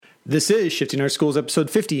This is Shifting Our Schools,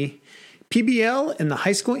 episode 50, PBL in the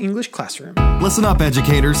high school English classroom. Listen up,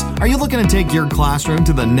 educators. Are you looking to take your classroom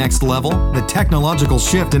to the next level? The technological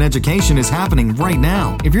shift in education is happening right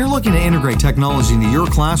now. If you're looking to integrate technology into your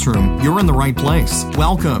classroom, you're in the right place.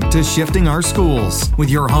 Welcome to Shifting Our Schools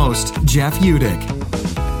with your host, Jeff Udick.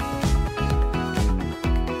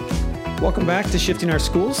 Welcome back to Shifting Our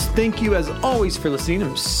Schools. Thank you, as always, for listening.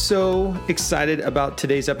 I'm so excited about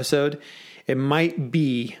today's episode. It might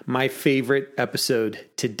be my favorite episode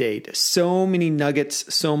to date. So many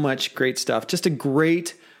nuggets, so much great stuff. Just a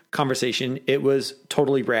great conversation. It was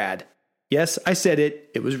totally rad. Yes, I said it.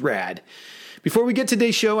 It was rad. Before we get to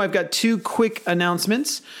today's show, I've got two quick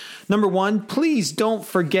announcements. Number one, please don't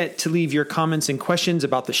forget to leave your comments and questions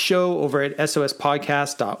about the show over at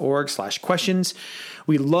sospodcast.org/questions.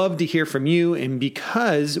 We love to hear from you, and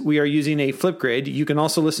because we are using a Flipgrid, you can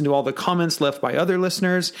also listen to all the comments left by other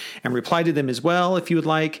listeners and reply to them as well if you would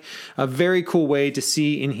like. A very cool way to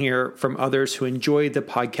see and hear from others who enjoy the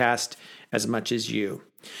podcast as much as you.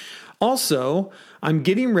 Also, I'm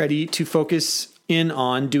getting ready to focus in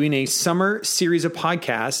on doing a summer series of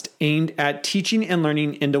podcasts aimed at teaching and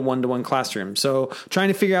learning into one-to-one classroom. So trying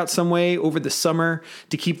to figure out some way over the summer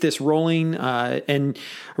to keep this rolling and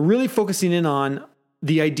really focusing in on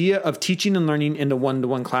the idea of teaching and learning in a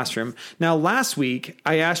one-to-one classroom. Now, last week,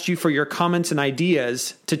 I asked you for your comments and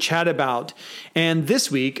ideas to chat about. And this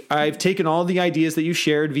week, I've taken all the ideas that you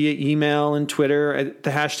shared via email and Twitter at the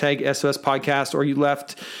hashtag SOS Podcast, or you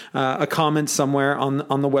left a comment somewhere on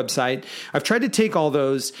the website. I've tried to take all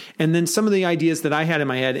those and then some of the ideas that I had in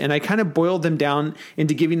my head, and I kind of boiled them down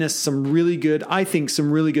into giving us some really good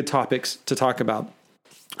topics to talk about.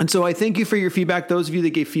 And so I thank you for your feedback. Those of you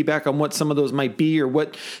that gave feedback on what some of those might be or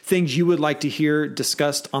what things you would like to hear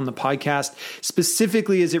discussed on the podcast,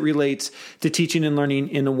 specifically as it relates to teaching and learning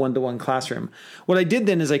in a one-to-one classroom. What I did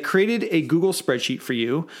then is I created a Google spreadsheet for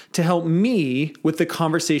you to help me with the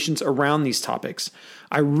conversations around these topics.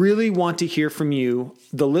 I really want to hear from you,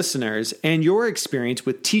 the listeners, and your experience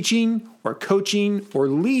with teaching or coaching or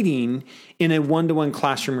leading in a one-to-one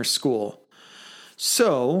classroom or school.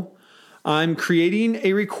 So I'm creating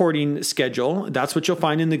a recording schedule. That's what you'll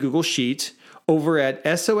find in the Google Sheet over at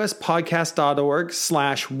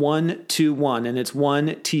sospodcast.org/121, and it's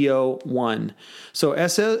 1TO1. So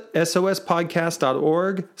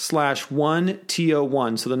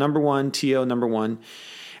sospodcast.org/1TO1. So the number 1, TO number 1.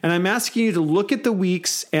 And I'm asking you to look at the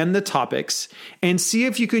weeks and the topics and see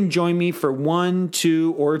if you can join me for 1,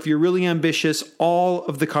 2, or if you're really ambitious, all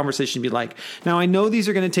of the conversation be like. Now, I know these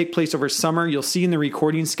are going to take place over summer. You'll see in the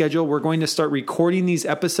recording schedule, we're going to start recording these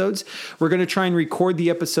episodes. We're going to try and record the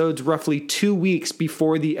episodes roughly 2 weeks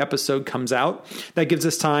before the episode comes out. That gives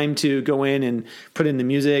us time to go in and put in the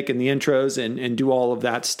music and the intros and do all of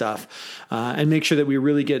that stuff and make sure that we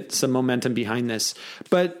really get some momentum behind this.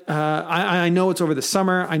 But I know it's over the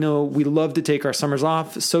summer. I know we love to take our summers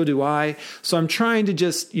off. So do I. So I'm trying to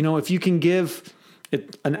just, if you can give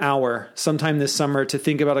it an hour sometime this summer to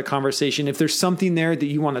think about a conversation, if there's something there that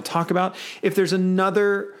you want to talk about, if there's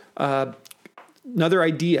another idea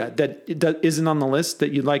that isn't on the list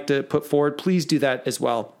that you'd like to put forward, please do that as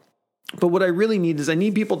well. But what I really need is I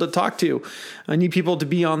need people to talk to. I need people to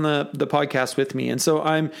be on the podcast with me. And so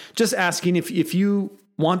I'm just asking if you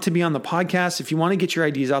want to be on the podcast, if you want to get your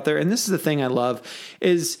ideas out there. And this is the thing I love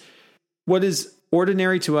is what is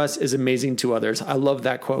ordinary to us is amazing to others. I love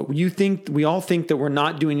that quote. We all think that we're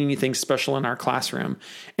not doing anything special in our classroom.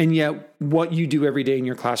 And yet what you do every day in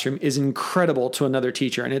your classroom is incredible to another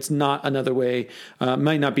teacher. And it's not another way,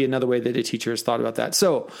 might not be another way that a teacher has thought about that.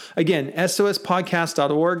 So again,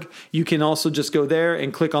 sospodcast.org. You can also just go there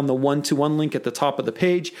and click on the 1-to-1 link at the top of the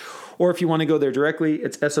page. Or if you want to go there directly,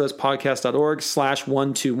 it's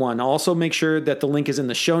sospodcast.org/121. Also make sure that the link is in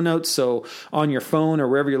the show notes. So on your phone or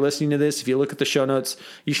wherever you're listening to this, if you look at the show notes,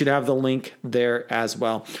 you should have the link there as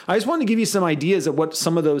well. I just want to give you some ideas of what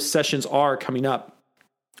some of those sessions are coming up.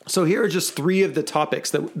 So here are just 3 of the topics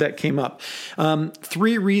that came up.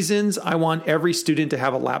 3 reasons I want every student to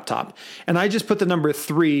have a laptop. And I just put the number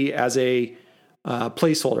 3 as a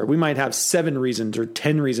placeholder. We might have 7 reasons or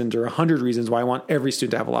 10 reasons or 100 reasons why I want every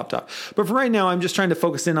student to have a laptop. But for right now, I'm just trying to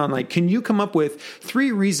focus in on can you come up with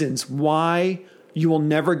 3 reasons why you will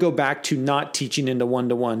never go back to not teaching in a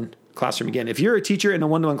one-to-one classroom again? If you're a teacher in a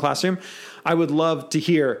one-to-one classroom, I would love to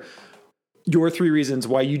hear your 3 reasons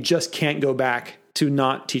why you just can't go back to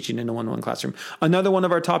not teaching in a one-to-one classroom. Another one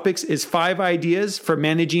of our topics is 5 ideas for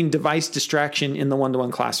managing device distraction in the one-to-one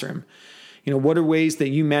classroom. what are ways that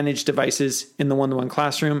you manage devices in the one-to-one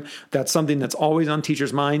classroom? That's something that's always on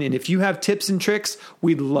teachers' mind. And if you have tips and tricks,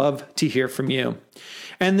 we'd love to hear from you.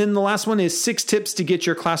 And then the last one is 6 tips to get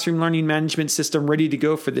your classroom learning management system ready to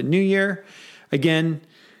go for the new year. Again,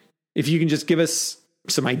 if you can just give us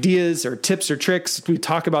some ideas or tips or tricks. We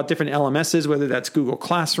talk about different LMSs, whether that's Google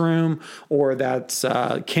Classroom or that's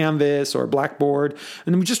Canvas or Blackboard.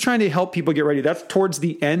 And we're just trying to help people get ready. That's towards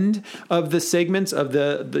the end of the segments of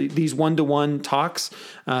these one-to-one talks,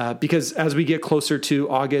 because as we get closer to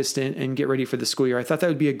August and get ready for the school year, I thought that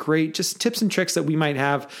would be a great just tips and tricks that we might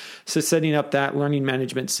have to setting up that learning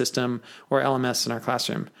management system or LMS in our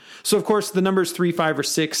classroom. So of course, the numbers 3, 5, or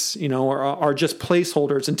 6, are just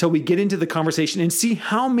placeholders until we get into the conversation and see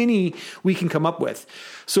how many we can come up with.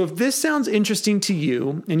 So if this sounds interesting to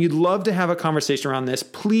you and you'd love to have a conversation around this,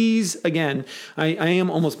 please, again, I am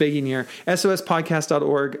almost begging here,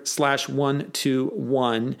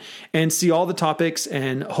 sospodcast.org/121 and see all the topics.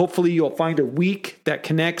 And hopefully you'll find a week that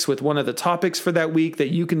connects with one of the topics for that week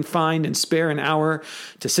that you can find and spare an hour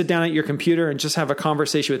to sit down at your computer and just have a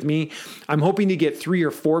conversation with me. I'm hoping to get 3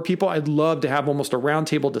 or 4 people. I'd love to have almost a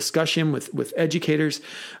roundtable discussion with educators.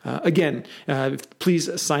 Again,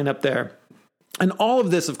 please sign up there. And all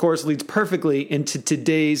of this, of course, leads perfectly into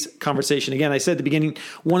today's conversation. Again, I said at the beginning,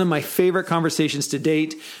 one of my favorite conversations to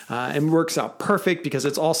date, and works out perfect because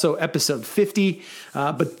it's also episode 50.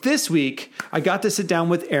 But this week, I got to sit down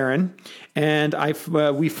with Erin, and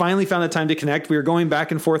we finally found the time to connect. We were going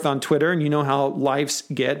back and forth on Twitter, and you know how lives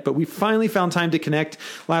get, but we finally found time to connect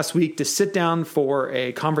last week to sit down for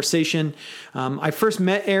a conversation. I first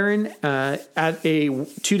met Erin at a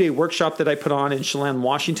 2-day workshop that I put on in Chelan,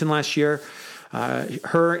 Washington last year.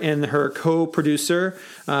 Her and her co-producer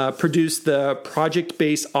produced the Project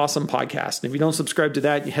Based Awesome podcast. And if you don't subscribe to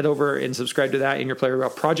that, you head over and subscribe to that in your player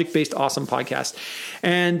about Project Based Awesome podcast.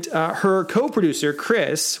 And her co-producer,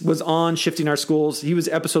 Chris, was on Shifting Our Schools. He was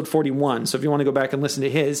episode 41. So if you want to go back and listen to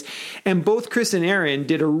his. And both Chris and Erin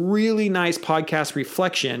did a really nice podcast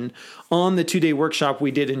reflection on the 2-day workshop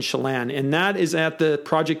we did in Chelan. And that is at the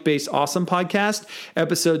Project Based Awesome podcast,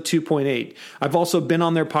 episode 2.8. I've also been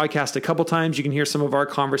on their podcast a couple times. You can hear some of our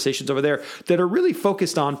conversations over there that are really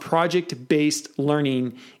focused on project-based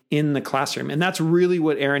learning in the classroom. And that's really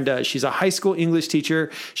what Erin does. She's a high school English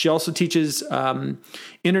teacher. She also teaches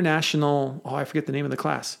international, I forget the name of the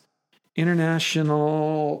class,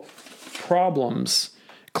 International Problems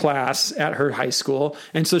class at her high school.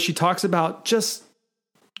 And so she talks about just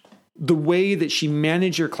the way that she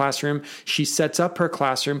manages her classroom, she sets up her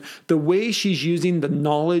classroom, the way she's using the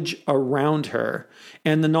knowledge around her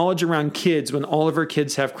and the knowledge around kids when all of her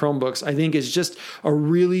kids have Chromebooks, I think is just a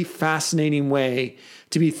really fascinating way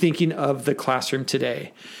to be thinking of the classroom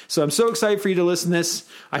today. So I'm so excited for you to listen to this.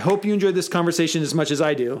 I hope you enjoyed this conversation as much as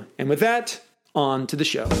I do. And with that, on to the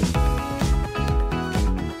show.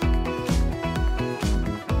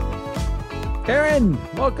 Erin,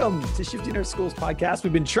 welcome to Shifting Our Schools podcast.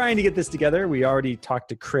 We've been trying to get this together. We already talked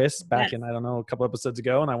to Chris back in, a couple episodes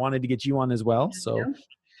ago, and I wanted to get you on as well. So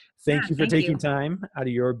thank you for taking time out of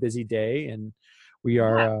your busy day. And we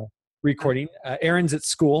are recording. Erin's at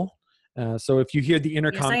school. So if you hear the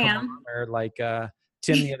intercom come on, or like Tim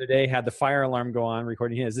the other day had the fire alarm go on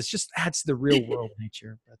recording his, it's just adds to the real world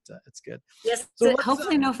nature, but it's good. Yes, so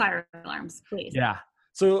hopefully no fire alarms, please. Yeah.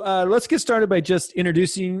 So let's get started by just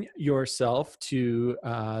introducing yourself to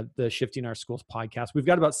the Shifting Our Schools podcast. We've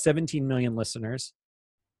got about 17 million listeners,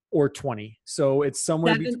 or 20. So it's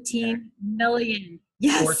somewhere 17 million.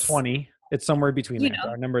 Yes. Or 20. It's somewhere between there.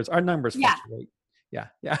 Our numbers fluctuate. Yeah.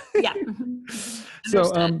 Yeah. So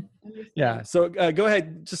So go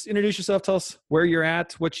ahead. Just introduce yourself. Tell us where you're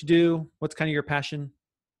at, what you do, what's kind of your passion.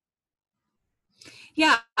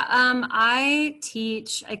 Yeah, I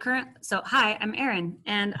teach. Hi, I'm Erin,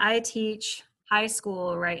 and I teach high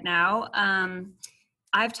school right now.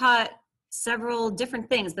 I've taught several different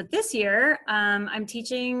things, but this year I'm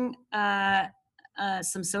teaching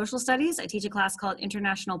some social studies. I teach a class called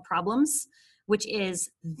International Problems, which is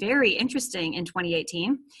very interesting in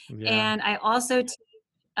 2018. Yeah. And I also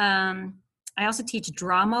teach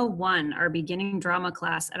Drama 1, our beginning drama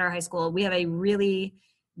class at our high school. We have a really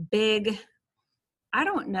big, I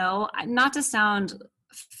don't know, not to sound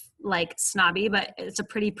like snobby, but it's a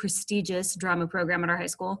pretty prestigious drama program at our high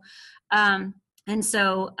school. And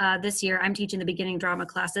so this year I'm teaching the beginning drama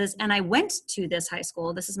classes, and I went to this high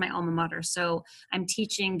school. This is my alma mater. So I'm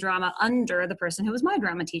teaching drama under the person who was my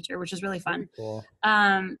drama teacher, which is really fun. Cool.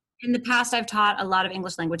 In the past, I've taught a lot of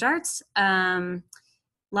English language arts, a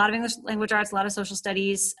lot of social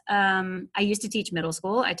studies. I used to teach middle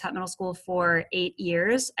school. I taught middle school for 8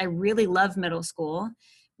 years. I really love middle school.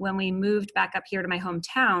 when we moved back up here to my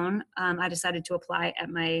hometown, I decided to apply at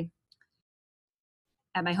my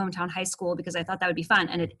hometown high school because I thought that would be fun,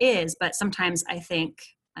 and it is. But sometimes I think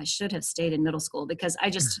I should have stayed in middle school because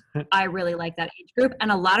I really like that age group,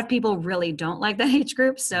 and a lot of people really don't like that age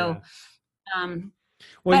group. So,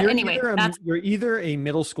 well, you're either a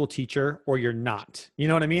middle school teacher or you're not. You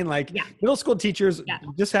know what I mean? Like middle school teachers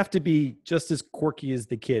just have to be just as quirky as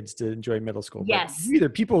the kids to enjoy middle school. Yes.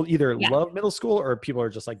 But people either love middle school or people are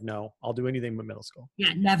just like, no, I'll do anything but middle school.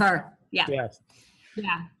 Yeah, never. Yeah. Yes.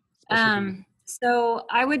 Yeah. So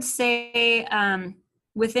I would say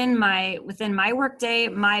within my work day,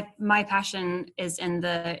 my passion is in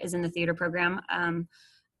the theater program.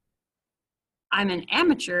 I'm an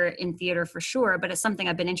amateur in theater for sure, but it's something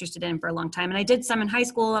I've been interested in for a long time. And I did some in high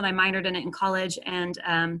school, and I minored in it in college. And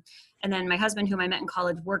then my husband, whom I met in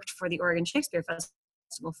college, worked for the Oregon Shakespeare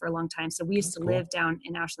Festival for a long time. So we used to live down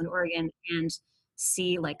in Ashland, Oregon, and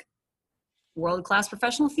see like world-class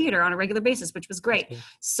professional theater on a regular basis, which was great. Cool.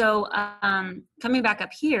 So coming back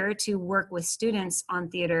up here to work with students on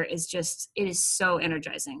theater it is so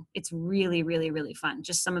energizing. It's really, really, really fun.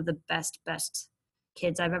 Just some of the best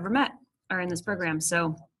kids I've ever met are in this program.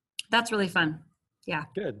 So that's really fun. Yeah.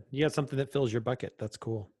 Good. You got something that fills your bucket. That's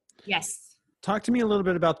cool. Yes. Talk to me a little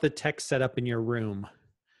bit about the tech setup in your room.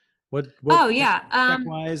 What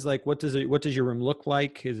tech-wise, like what does your room look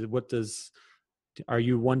like? Are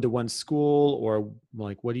you one-to-one school, or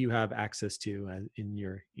like what do you have access to in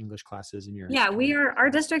your English classes our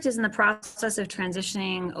district is in the process of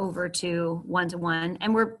transitioning over to one-to-one,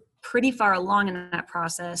 and we're pretty far along in that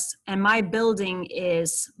process. And my building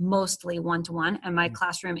is mostly one-to-one, and my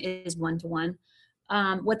classroom is one-to-one.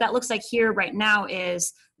 What that looks like here right now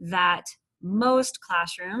is that most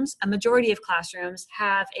classrooms, a majority of classrooms,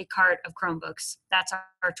 have a cart of Chromebooks. That's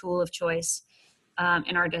our tool of choice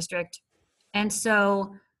in our district. And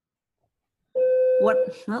so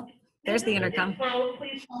there's the intercom.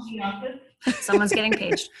 Please call the office. Someone's getting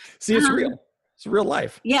paged. See, it's real. It's real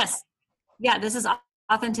life. Yes. Yeah, this is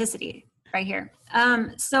authenticity right here.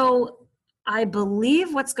 So I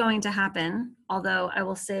believe what's going to happen, although I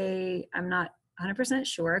will say I'm not 100%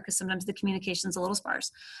 sure because sometimes the communication is a little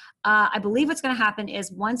sparse. I believe what's going to happen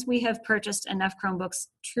is once we have purchased enough Chromebooks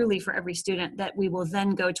truly for every student, that we will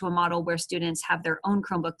then go to a model where students have their own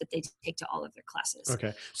Chromebook that they take to all of their classes.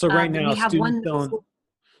 Okay. So right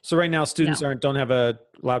now students don't have a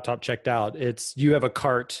laptop checked out. It's you have a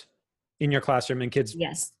cart in your classroom and kids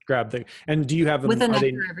grab and do you have them with enough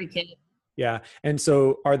for every kid? Yeah. And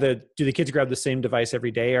so do the kids grab the same device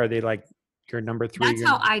every day? Are they like your number 3? That's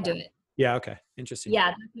how I do it. Yeah. Okay. Interesting. Yeah,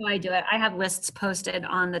 that's how I do it. I have lists posted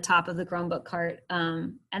on the top of the Chromebook cart,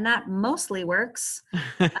 and that mostly works.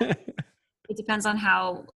 It depends on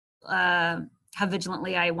how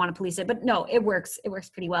vigilantly I want to police it, but no, it works. It works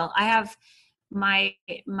pretty well. I have my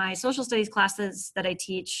social studies classes that I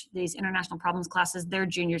teach, these international problems classes. They're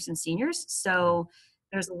juniors and seniors, so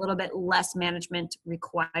there's a little bit less management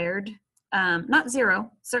required. Not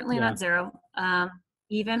zero, certainly not zero.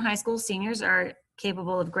 Even high school seniors are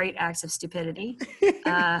capable of great acts of stupidity.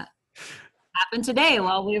 Happened today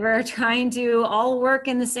while we were trying to all work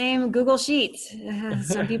in the same Google Sheet.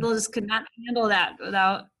 Some people just could not handle that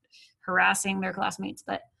without harassing their classmates.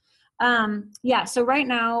 But so right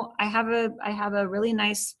now I have a really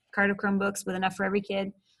nice cart of Chromebooks with enough for every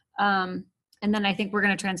kid. And then I think we're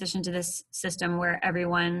going to transition to this system where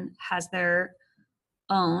everyone has their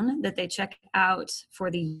own that they check out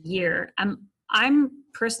for the year. I'm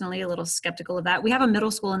personally a little skeptical of that. We have a middle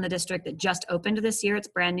school in the district that just opened this year. It's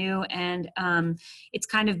brand new, and it's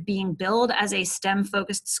kind of being billed as a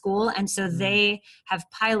STEM-focused school. And so they have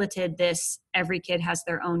piloted this, every kid has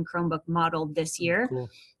their own Chromebook model this year. Cool.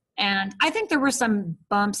 And I think there were some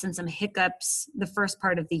bumps and some hiccups the first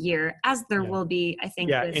part of the year, as there will be, I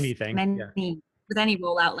think, with with any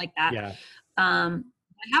rollout like that. Yeah. I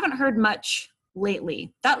haven't heard much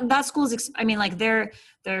lately. That school's,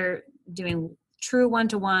 they're doing true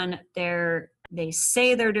one-to-one. They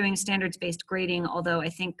say they're doing standards-based grading, although I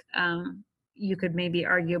think you could maybe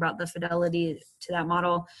argue about the fidelity to that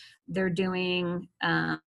model. They're doing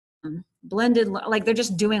blended, like they're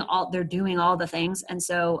doing all the things. And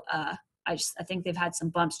so I think they've had some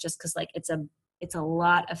bumps just because it's a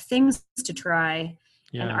lot of things to try.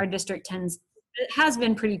 Yeah. And our district has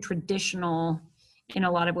been pretty traditional in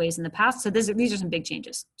a lot of ways in the past. So these are some big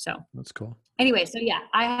changes. So that's cool. Anyway, so yeah,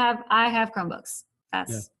 I have Chromebooks.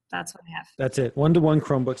 That's what I have. That's it. One-to-one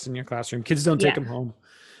Chromebooks in your classroom. Kids don't take them home.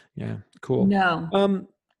 Yeah. Cool. No.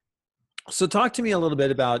 So talk to me a little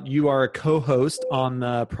bit about, you are a co-host on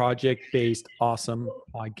the Project Based Awesome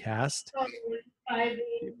podcast.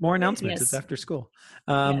 More announcements. Yes. It's after school.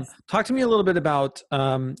 Yes. Talk to me a little bit about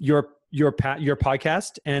your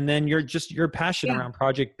podcast, and then your passion Yeah. around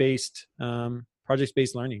project-based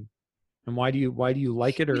learning, and why do you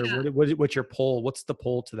like it, or Yeah. what's your pull? What's the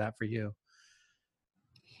pull to that for you?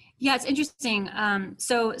 Yeah, it's interesting.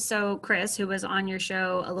 So Chris, who was on your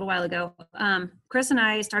show a little while ago, Chris and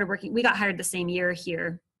I started working. We got hired the same year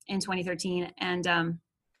here in 2013, and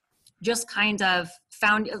just kind of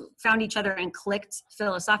found each other and clicked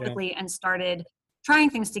philosophically and started trying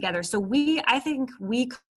things together. So I think we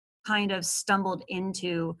kind of stumbled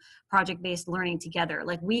into project-based learning together.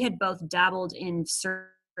 Like, we had both dabbled in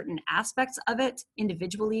certain aspects of it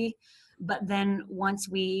individually, but then once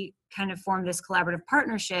we kind of formed this collaborative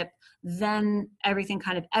partnership, then everything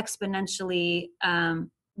kind of exponentially,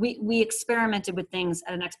 we experimented with things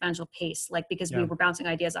at an exponential pace, like, because we were bouncing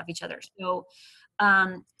ideas off each other. So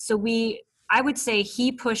I would say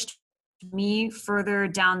he pushed me further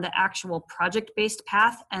down the actual project-based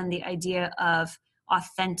path and the idea of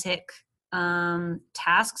authentic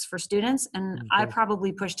tasks for students. And I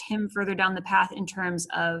probably pushed him further down the path in terms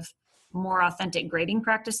of more authentic grading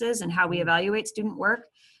practices and how we evaluate student work.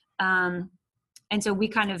 And so we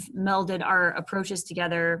kind of melded our approaches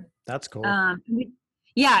together. That's cool.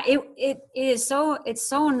 It's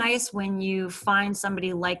so nice when you find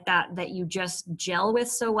somebody like that you just gel with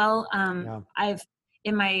so well. I've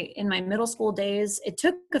in my middle school days, it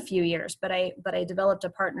took a few years, but I developed a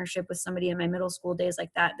partnership with somebody in my middle school days like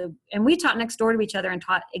that. And we taught next door to each other and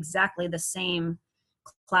taught exactly the same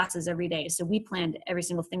classes every day. So we planned every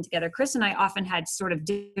single thing together. Chris and I often had sort of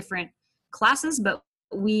different classes, but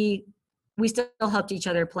we still helped each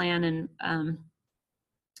other plan. And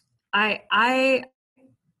I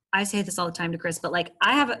say this all the time to Chris, but like,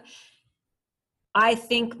 I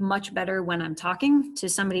think much better when I'm talking to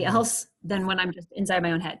somebody else than when I'm just inside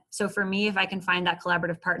my own head. So for me, if I can find that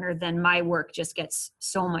collaborative partner, then my work just gets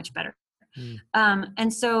so much better.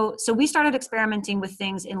 And so we started experimenting with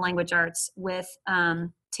things in language arts, with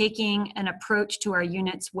taking an approach to our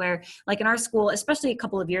units where, like, in our school, especially a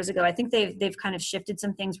couple of years ago, I think they've kind of shifted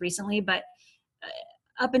some things recently, but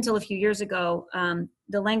up until a few years ago,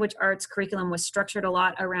 the language arts curriculum was structured a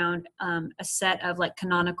lot around a set of like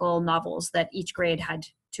canonical novels that each grade had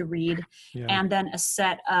to read, and then a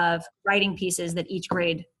set of writing pieces that each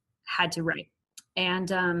grade had to write. And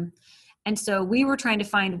so we were trying to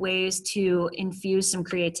find ways to infuse some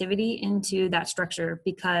creativity into that structure,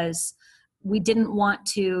 because we didn't want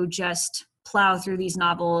to just plow through these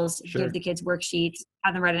novels, give the kids worksheets,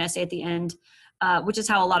 have them write an essay at the end, which is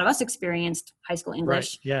how a lot of us experienced high school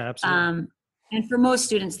English. Right. Yeah, absolutely. And for most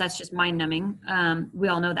students, that's just mind numbing. We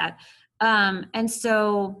all know that. And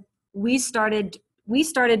so we started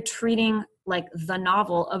treating like the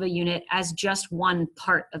novel of a unit as just one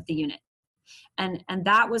part of the unit. And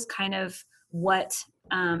that was kind of what,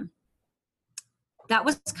 that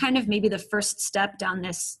was kind of maybe the first step down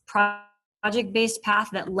this project-based path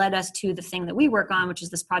that led us to the thing that we work on, which is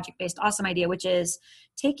this project-based awesome idea, which is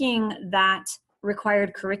taking that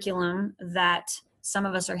required curriculum that some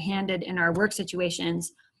of us are handed in our work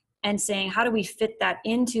situations and saying, how do we fit that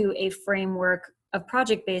into a framework of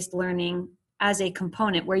project-based learning as a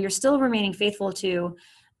component where you're still remaining faithful to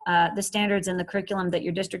the standards and the curriculum that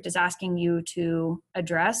your district is asking you to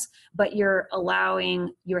address, but you're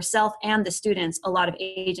allowing yourself and the students a lot of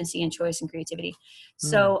agency and choice and creativity.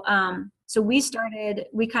 So we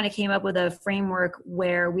kind of came up with a framework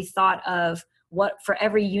where we thought of what, for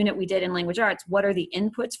every unit we did in language arts, what are the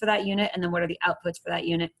inputs for that unit, and then what are the outputs for that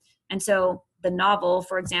unit. And so the novel,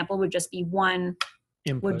 for example, would just be one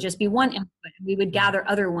input. We would gather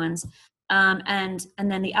other ones. And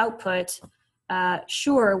then the output,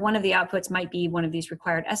 one of the outputs might be one of these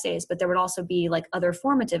required essays, but there would also be like other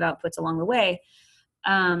formative outputs along the way.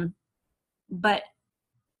 But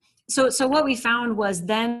so what we found was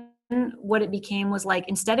then what it became was like,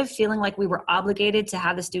 instead of feeling like we were obligated to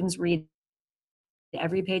have the students read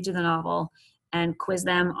every page of the novel and quiz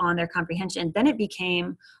them on their comprehension, then it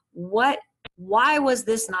became, why was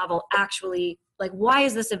this novel actually, like, why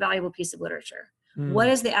is this a valuable piece of literature? What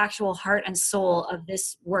is the actual heart and soul of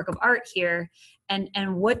this work of art here?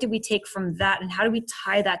 And what do we take from that? And how do we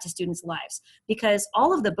tie that to students' lives? Because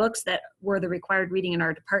all of the books that were the required reading in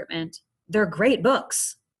our department, they're great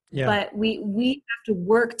books. Yeah. But we have to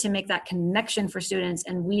work to make that connection for students,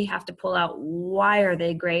 and we have to pull out, why are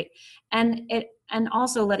they great? And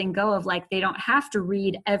also letting go of, like, they don't have to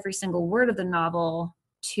read every single word of the novel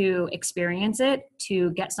to experience it,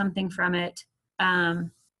 to get something from it.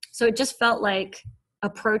 So it just felt like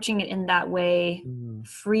approaching it in that way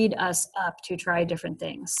freed us up to try different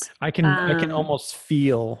things. I can almost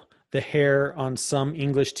feel the hair on some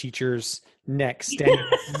English teacher's neck standing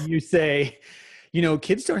up when you say,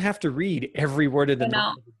 kids don't have to read every word of the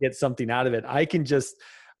novel to get something out of it.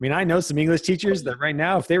 I know some English teachers that right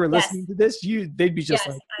now, if they were listening to this, they'd be just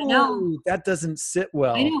like, oh, that doesn't sit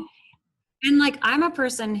well. I know. And like, I'm a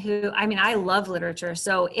person who, I love literature,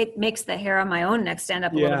 so it makes the hair on my own neck stand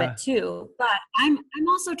up a little bit too. But I'm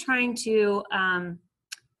also trying to,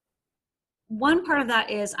 one part of that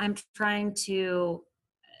is I'm trying to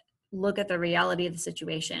look at the reality of the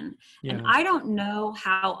situation. Yeah. And I don't know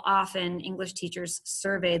how often English teachers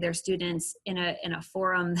survey their students in a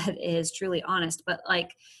forum that is truly honest, but like,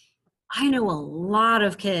 I know a lot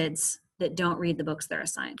of kids that don't read the books they're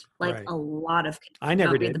assigned. Like a lot of kids I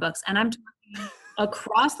never don't read the books. And I'm talking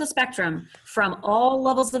across the spectrum from all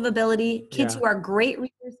levels of ability, kids who are great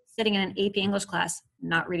readers sitting in an AP English class,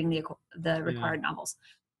 not reading the required novels.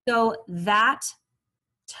 So that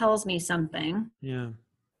tells me something. Yeah.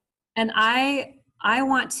 And I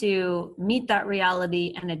want to meet that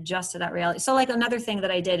reality and adjust to that reality. So like another thing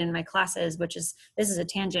that I did in my classes, this is a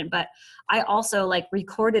tangent, but I also like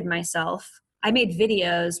recorded myself. I made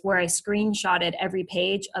videos where I screenshotted every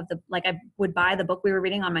page of I would buy the book we were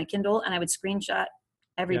reading on my Kindle and I would screenshot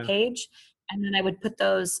every page. And then I would put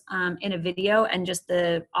those in a video, and just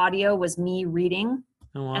the audio was me reading.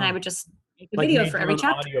 Oh, wow. And I would just make a video for every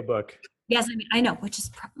chapter. Audiobook. Yes, I know,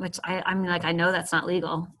 I know that's not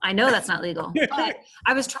legal. I know that's not legal. But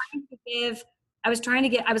I was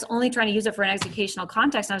only trying to use it for an educational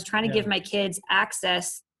context. And I was trying to give my kids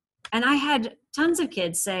access. And I had tons of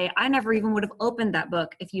kids say, I never even would have opened that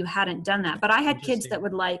book if you hadn't done that. But I had kids that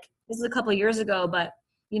would this is a couple of years ago, but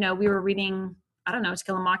we were reading, I don't know, To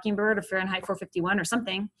Kill a Mockingbird or Fahrenheit 451 or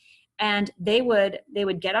something. And they would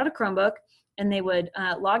get out a Chromebook and they would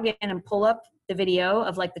log in and pull up the video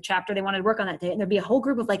of like the chapter they wanted to work on that day. And there'd be a whole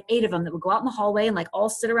group of like 8 of them that would go out in the hallway and like all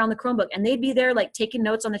sit around the Chromebook, and they'd be there like taking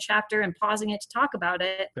notes on the chapter and pausing it to talk about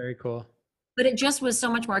it. Very cool. But it just was so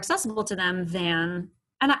much more accessible to them than,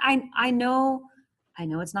 and I know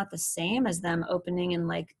it's not the same as them opening and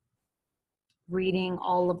like reading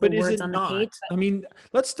all of the words on the page.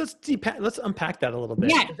 Let's unpack that a little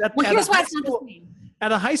bit. Yeah. Here's why it's not the same.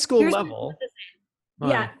 At a high school level.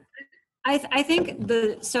 Yeah. I think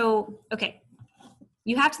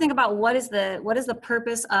you have to think about what is the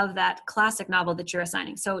purpose of that classic novel that you're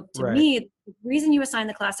assigning. So to me, the reason you assign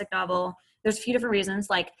the classic novel, there's a few different reasons.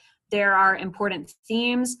 Like there are important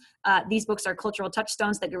themes. These books are cultural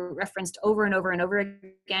touchstones that get referenced over and over and over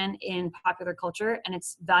again in popular culture, and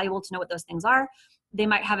it's valuable to know what those things are. They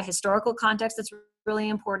might have a historical context that's really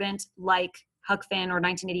important, like Huck Finn or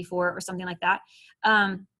 1984 or something like that.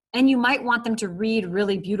 And you might want them to read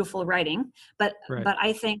really beautiful writing, but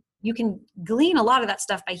I think you can glean a lot of that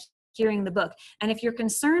stuff by hearing the book. And if you're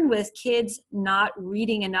concerned with kids not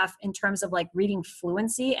reading enough in terms of like reading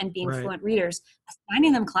fluency and being fluent readers,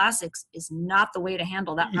 assigning them classics is not the way to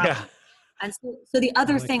handle that problem. Yeah. And so the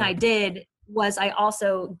other thing I did was I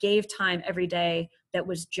also gave time every day that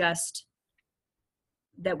was just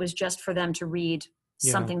for them to read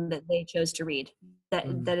something that they chose to read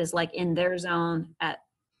that is like in their zone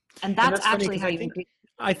and that's actually how you increase.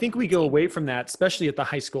 I think we go away from that, especially at the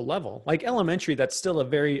high school level. Like elementary, that's still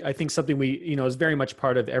something we, is very much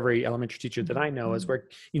part of every elementary teacher that I know is where,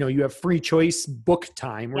 you have free choice book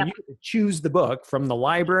time where you can choose the book from the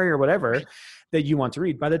library or whatever that you want to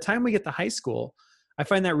read. By the time we get to high school, I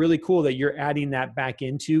find that really cool that you're adding that back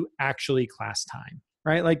into actually class time,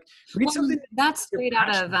 right? Like read something that's straight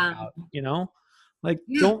out of, I don't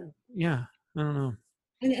know.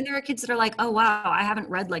 And there are kids that are like, oh, wow, I haven't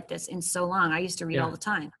read like this in so long. I used to read all the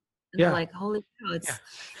time. And they're like, holy cow.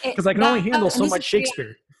 Because I can only handle so much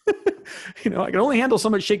Shakespeare. I can only handle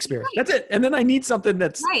so much Shakespeare. Right. That's it. And then I need something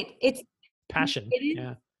that's It's passion.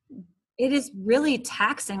 It is really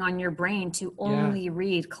taxing on your brain to only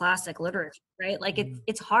read classic literature, right? Like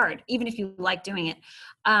it's hard, even if you like doing it.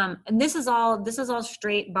 And this is all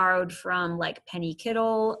straight borrowed from like Penny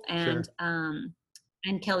Kittle and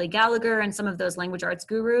Kelly Gallagher and some of those language arts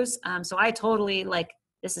gurus. So I totally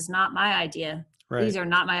this is not my idea. Right. These are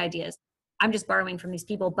not my ideas. I'm just borrowing from these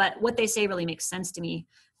people, but what they say really makes sense to me.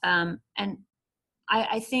 And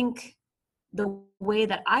I think the way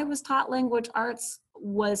that I was taught language arts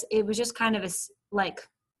was just kind of it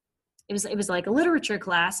was like a literature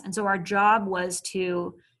class. And so our job was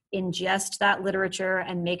to ingest that literature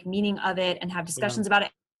and make meaning of it and have discussions about it.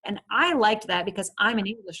 And I liked that because I'm an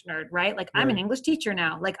English nerd, right? Like I'm an English teacher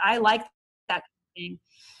now. Like I like that thing.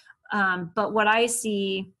 But what I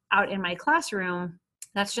see out in my classroom,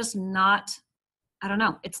 that's just not, I don't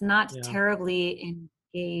know. It's not terribly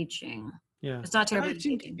engaging. Yeah. It's not terribly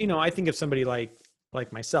engaging. I think of somebody like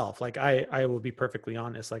like myself. Like I will be perfectly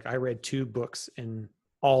honest. Like I read 2 books in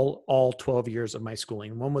all 12 years of my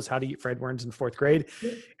schooling. One was How to Eat Fred Worms in 4th grade.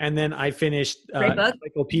 And then I finished Great book.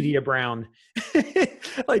 Encyclopedia Brown.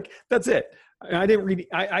 Like that's it. I didn't read,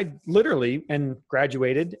 I literally and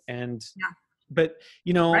graduated and, but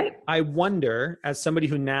you know, Right. I wonder as somebody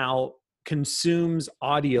who now consumes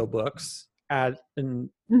audiobooks at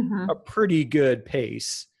a pretty good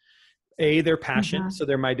pace, their passion. So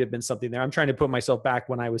there might have been something there. I'm trying to put myself back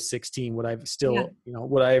when I was 16. Would I've still,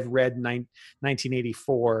 would I have read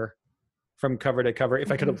 1984 from cover to cover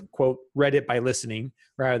if I could have quote read it by listening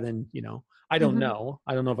rather than, I don't know.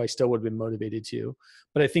 I don't know if I still would have been motivated to,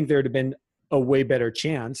 but I think there would have been a way better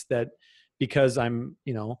chance that because I'm,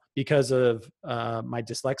 because of my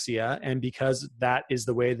dyslexia and because that is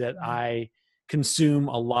the way that I consume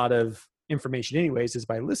a lot of information anyways is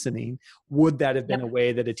by listening, would that have been a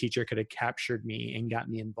way that a teacher could have captured me and got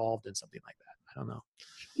me involved in something like that? I don't know.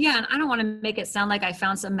 Yeah. And I don't want to make it sound like I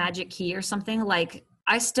found some magic key or something. Like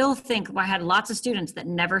I still think I had lots of students that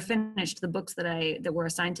never finished the books that were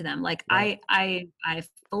assigned to them. Like I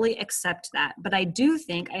fully accept that, but I do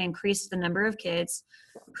think I increased the number of kids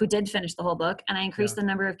who did finish the whole book. And I increased the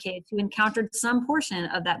number of kids who encountered some portion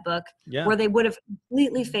of that book where they would have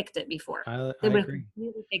completely faked it before. They would have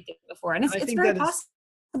completely faked it before. And it's very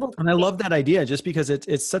possible. And I love that idea just because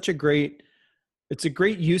it's such a great, it's a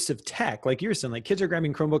great use of tech. Like you were saying, like kids are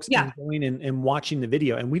grabbing Chromebooks and going and watching the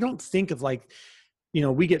video. And we don't think of like,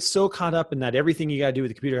 we get so caught up in that everything you got to do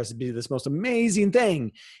with the computer has to be this most amazing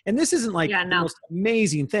thing. And this isn't like the most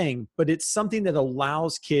amazing thing, but it's something that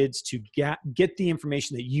allows kids to get the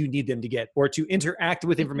information that you need them to get, or to interact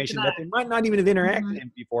with information that they might not even have interacted in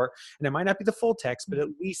before. And it might not be the full text, but at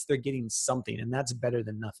least they're getting something, and that's better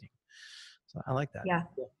than nothing. So I like that. Yeah.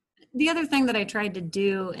 The other thing that I tried to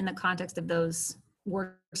do in the context of those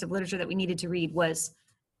works of literature that we needed to read was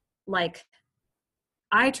like,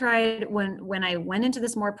 I tried when I went into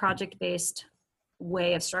this more project-based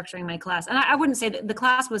way of structuring my class, and I wouldn't say that the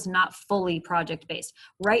class was not fully project-based.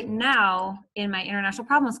 Right now in my international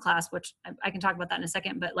problems class, which I can talk about that in a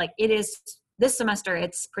second, but like it is this semester,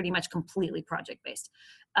 it's pretty much completely project-based,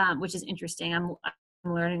 which is interesting. I'm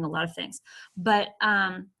learning a lot of things. But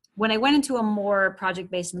when I went into a more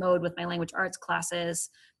project-based mode with my language arts classes,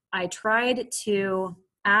 I tried to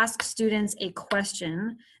ask students a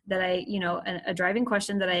question that a driving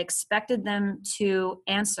question that I expected them to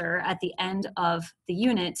answer at the end of the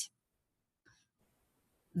unit,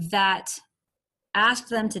 that asked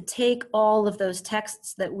them to take all of those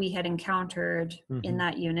texts that we had encountered in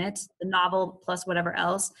that unit, the novel plus whatever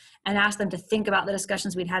else, and ask them to think about the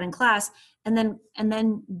discussions we'd had in class, and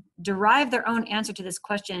then derive their own answer to this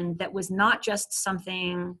question that was not just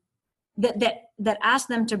something that asked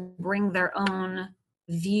them to bring their own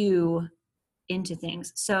view into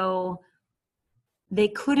things. So they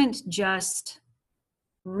couldn't just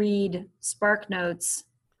read Spark Notes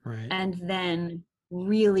and then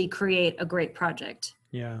really create a great project.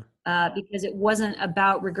 Yeah. Because it wasn't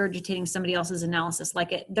about regurgitating somebody else's analysis.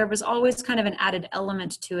 There was always kind of an added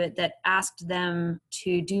element to it that asked them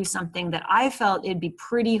to do something that I felt it'd be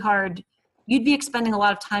pretty hard. You'd be expending a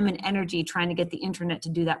lot of time and energy trying to get the internet to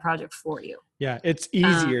do that project for you. Yeah, it's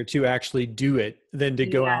easier to actually do it than to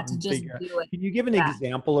go out and figure out. Can you give an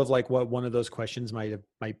example of like what one of those questions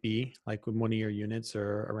might be, like in one of your units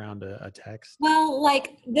or around a text? Well,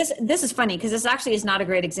 like this is funny because this actually is not a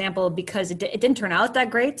great example because it didn't turn out that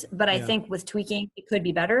great, but I think with tweaking, it could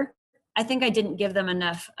be better. I think I didn't give them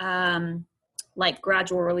enough like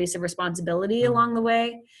gradual release of responsibility along the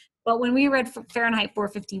way. But when we read Fahrenheit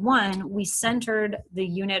 451, we centered the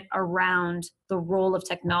unit around the role of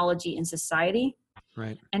technology in society.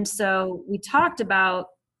 Right. And so we talked about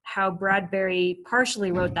how Bradbury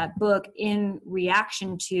partially wrote that book in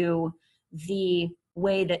reaction to the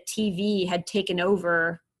way that TV had taken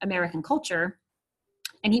over American culture.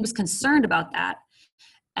 And he was concerned about that.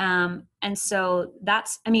 And so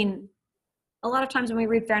a lot of times when we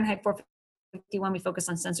read Fahrenheit 451, we focus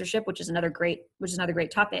on censorship, which is another great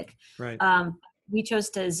topic. Right. We chose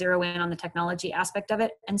to zero in on the technology aspect of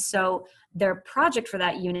it. And so their project for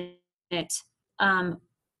that unit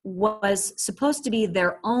was supposed to be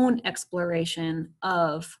their own exploration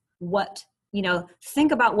of what,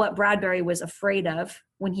 think about what Bradbury was afraid of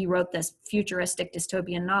when he wrote this futuristic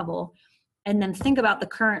dystopian novel, and then think about the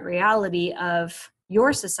current reality of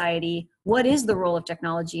your society. What is the role of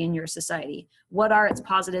technology in your society? What are its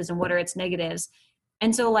positives and what are its negatives?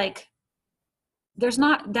 And so I'm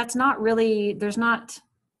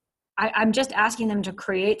just asking them to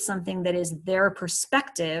create something that is their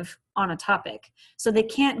perspective on a topic. So they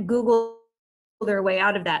can't Google their way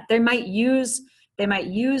out of that. They might use They might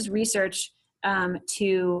use research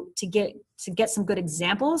to get some good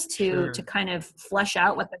examples to kind of flesh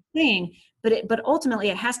out what they're saying. But ultimately,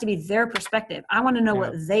 it has to be their perspective. I want to know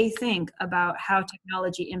what they think about how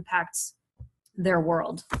technology impacts their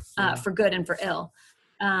world, for good and for ill.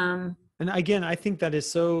 And again, I think that is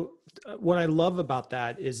so, what I love about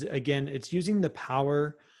that is, again, it's using the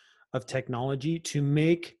power of technology to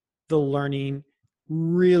make the learning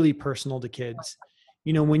really personal to kids.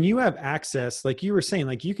 You know, when you have access, like you were saying,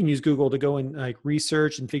 like you can use Google to go and like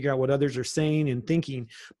research and figure out what others are saying and thinking.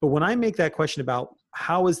 But when I make that question about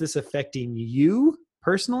how is this affecting you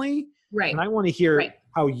personally, right, and I want to hear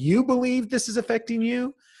how you believe this is affecting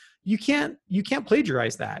you, you can't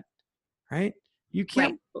plagiarize that, right? You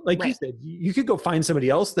can't, like you said, you could go find somebody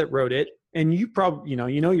else that wrote it, and you probably, you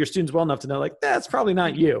know your students well enough to know, like, that's probably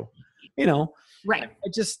not you, you know? Right.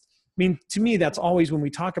 I mean, to me, that's always when we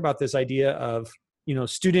talk about this idea of, you know,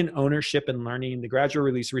 student ownership and learning, the gradual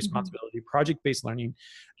release of responsibility, project-based learning,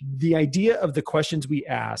 the idea of the questions we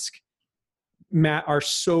ask, Matt, are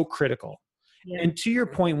so critical. Yeah. And to your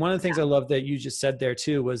point, one of the things I love that you just said there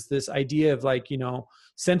too was this idea of like, you know,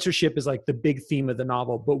 censorship is like the big theme of the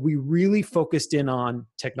novel, but we really focused in on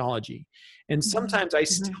technology. And sometimes I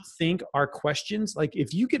still think our questions, like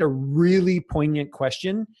if you get a really poignant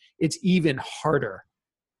question, it's even harder.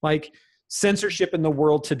 Like censorship in the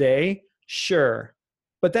world today, sure,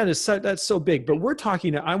 but that's so big. But we're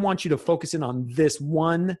talking, I want you to focus in on this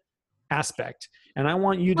one aspect. And I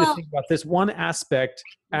want you to think about this one aspect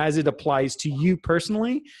as it applies to you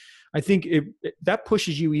personally. I think that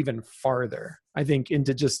pushes you even farther, I think,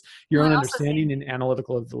 into just your own understanding and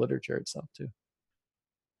analytical of the literature itself too.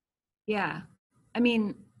 Yeah. I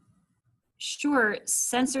mean, sure,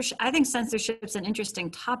 censorship, I think censorship's an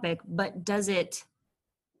interesting topic, but does it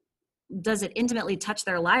intimately touch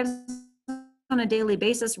their lives on a daily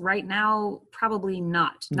basis right now? Probably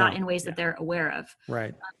not in ways that they're aware of.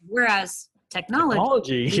 Right. Whereas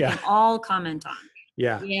technology we can all comment on.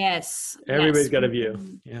 Yeah. Yes. Everybody's got a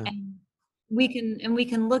view. Yeah. And we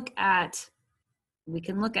can look at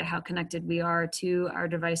how connected we are to our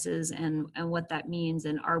devices and what that means,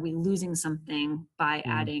 and are we losing something by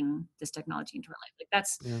adding this technology into our life? Like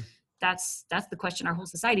that's the question our whole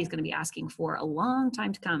society is going to be asking for a long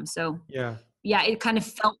time to come. So yeah, it kind of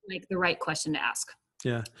felt like the right question to ask.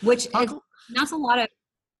 Yeah. Which that's a lot of.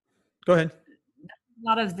 Go ahead. A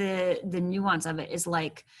lot of the nuance of it is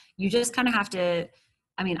like, you just kind of have to,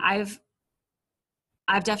 I mean, I've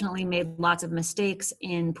definitely made lots of mistakes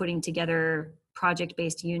in putting together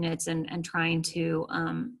project-based units and trying to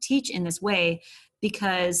teach in this way,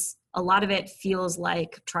 because a lot of it feels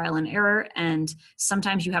like trial and error. And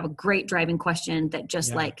sometimes you have a great driving question that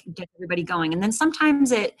just like gets everybody going. And then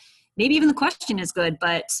sometimes maybe even the question is good,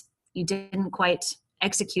 but you didn't quite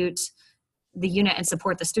execute the unit and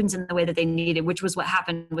support the students in the way that they needed, which was what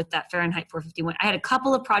happened with that Fahrenheit 451. I had a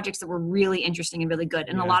couple of projects that were really interesting and really good.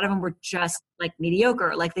 And a lot of them were just like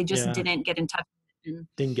mediocre. Like they just didn't get in touch. And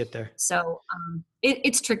didn't get there. So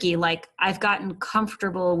it's tricky. Like I've gotten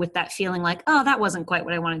comfortable with that feeling like, oh, that wasn't quite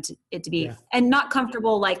what I wanted it to be. Yeah. And not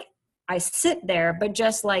comfortable like I sit there, but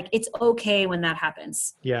just like, it's okay when that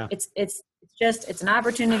happens. Yeah. It's an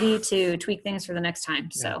opportunity to tweak things for the next time.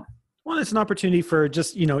 Yeah. So. Well, it's an opportunity for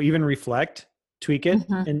just, you know, even reflect, tweak it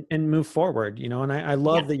and move forward, you know, and I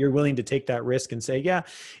love that you're willing to take that risk and say,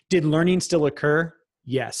 did learning still occur?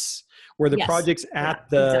 Yes. Were the projects at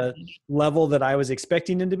the level that I was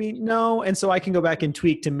expecting them to be? No. And so I can go back and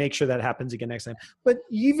tweak to make sure that happens again next time. But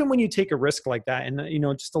even when you take a risk like that, and you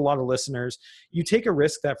know, just a lot of listeners, you take a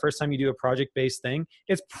risk that first time you do a project-based thing,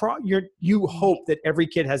 it's you hope that every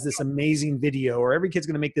kid has this amazing video or every kid's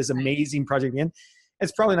going to make this amazing project again.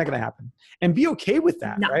 It's probably not going to happen. And be okay with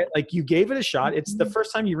that, right? Like you gave it a shot. It's the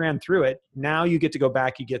first time you ran through it. Now you get to go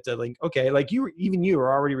back. You get to like, okay, like you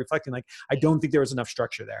were already reflecting, like, I don't think there was enough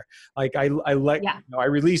structure there. Like I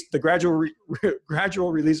released the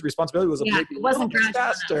gradual release responsibility was it wasn't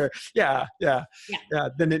faster. Yeah.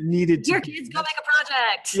 Then it needed your kids go make a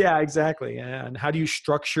project. Yeah, exactly. And how do you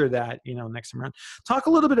structure that, you know, next time around? Talk a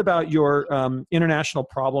little bit about your international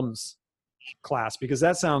problems class, because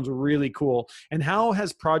that sounds really cool. And how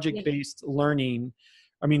has project-based learning,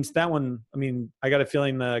 I mean, that one, I mean, I got a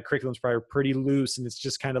feeling the curriculum's probably pretty loose and it's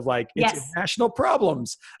just kind of like, it's international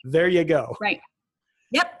problems. There you go. Right.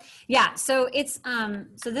 Yep. Yeah. So it's,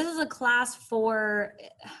 so this is a class for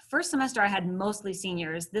first semester. I had mostly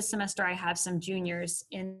seniors. This semester I have some juniors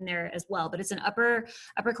in there as well, but it's an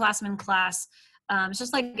upperclassmen class. It's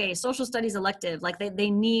just like a social studies elective. Like they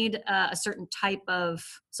need a certain type of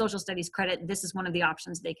social studies credit. This is one of the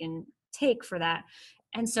options they can take for that.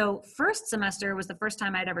 And so first semester was the first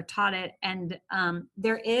time I'd ever taught it. And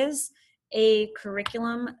there is a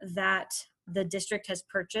curriculum that the district has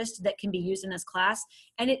purchased that can be used in this class.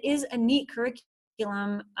 And it is a neat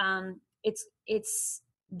curriculum.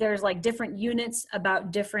 There's like different units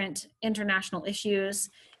about different international issues.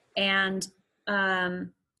 And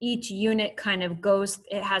each unit kind of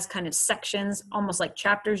it has kind of sections, almost like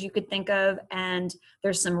chapters you could think of. And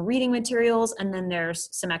there's some reading materials, and then there's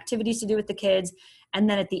some activities to do with the kids. And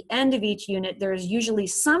then at the end of each unit, there's usually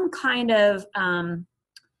some kind of,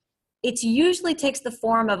 it usually takes the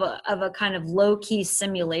form of a kind of low-key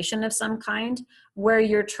simulation of some kind, where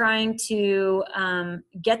you're trying to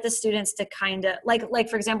get the students to kind of, like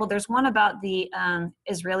for example, there's one about the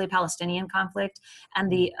Israeli-Palestinian conflict,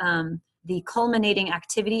 and the culminating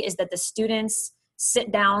activity is that the students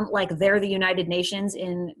sit down like they're the United Nations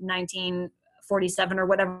in 1947 or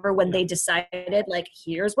whatever, when they decided, like,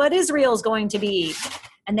 here's what Israel's going to be.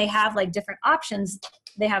 And they have like different options.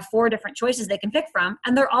 They have 4 different choices they can pick from,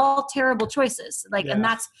 and they're all terrible choices. Like, and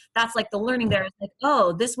that's like the learning there. It's like,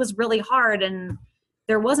 oh, this was really hard, and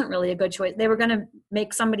there wasn't really a good choice. They were going to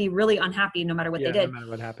make somebody really unhappy no matter what they did. No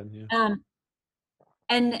matter what happened. Yeah.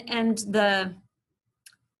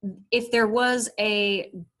 If there was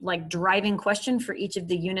a like driving question for each of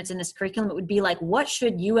the units in this curriculum, it would be like, what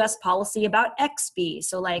should U.S. policy about X be?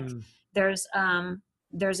 So like there's a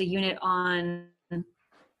unit on,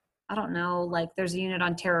 I don't know, like there's a unit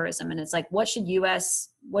on terrorism, and it's like, what should the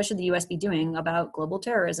U.S. be doing about global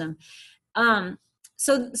terrorism?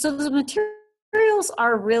 So the materials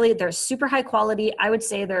are really, they're super high quality. I would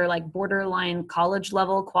say they're like borderline college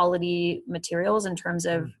level quality materials in terms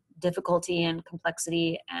of difficulty and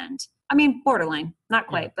complexity, and I mean borderline, not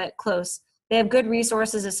quite, but close. They have good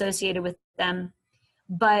resources associated with them.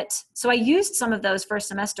 But so I used some of those first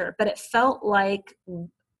semester, but it felt like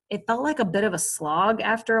a bit of a slog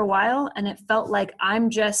after a while, and it felt like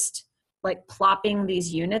I'm just like plopping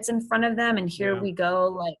these units in front of them, and here we go,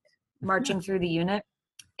 like marching through the unit,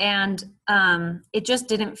 and it just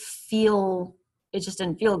didn't feel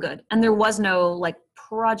good, and there was no like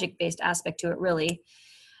project-based aspect to it really.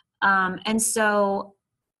 And so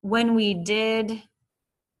when we did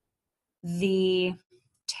the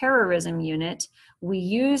terrorism unit, we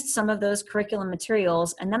used some of those curriculum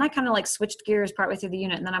materials, and then I kind of like switched gears partway through the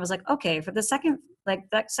unit. And then I was like, okay, for the second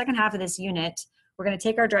half of this unit, we're going to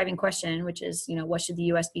take our driving question, which is, what should the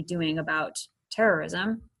U.S. be doing about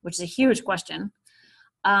terrorism, which is a huge question.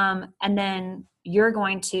 And then you're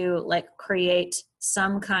going to like create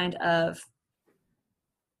some kind of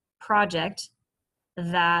project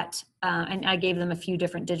that, and I gave them a few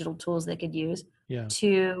different digital tools they could use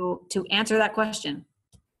to answer that question.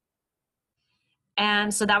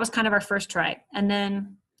 And so that was kind of our first try. And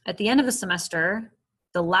then at the end of the semester,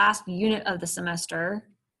 the last unit of the semester,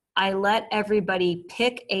 I let everybody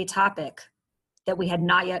pick a topic that we had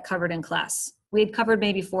not yet covered in class. We had covered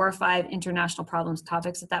maybe 4 or 5 international problems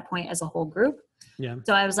topics at that point as a whole group. Yeah.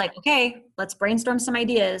 So I was like, okay, let's brainstorm some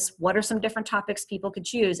ideas. What are some different topics people could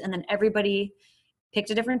choose? And then everybody picked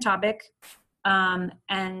a different topic.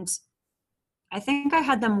 And I think I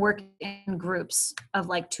had them work in groups of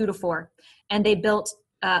like 2 to 4. And they built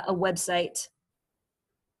a website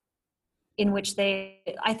in which I'm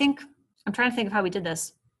trying to think of how we did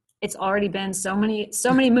this. It's already been so many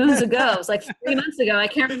moons ago. It was like 3 months ago. I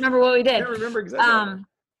can't remember what we did. I can't remember exactly.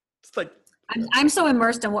 It's like I'm so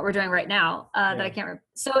immersed in what we're doing right now that I can't remember.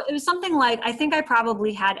 So it was something like, I think I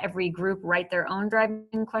probably had every group write their own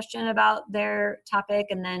driving question about their topic,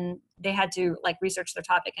 and then they had to like research their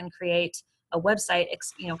topic and create a website,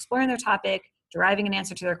 exploring their topic, deriving an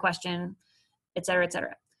answer to their question, et cetera, et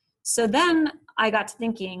cetera. So then I got to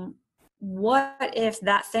thinking, what if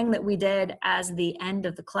that thing that we did as the end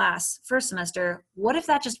of the class first semester, what if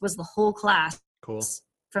that just was the whole class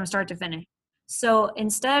from start to finish? So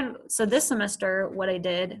this semester, what I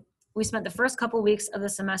did, we spent the first couple of weeks of the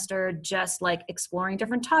semester just like exploring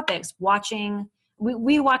different topics,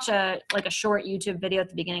 we watch a short YouTube video at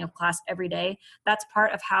the beginning of class every day. That's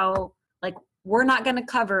part of how, like, we're not going to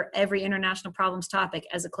cover every international problems topic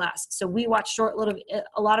as a class. So we watch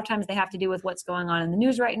a lot of times they have to do with what's going on in the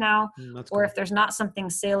news right now. Or if there's not something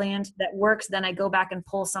salient that works, then I go back and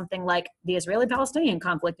pull something like the Israeli-Palestinian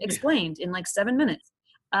conflict explained in like 7 minutes.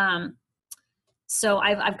 So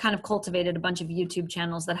I've kind of cultivated a bunch of YouTube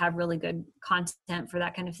channels that have really good content for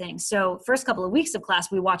that kind of thing. So first couple of weeks of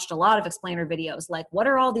class, we watched a lot of explainer videos, like what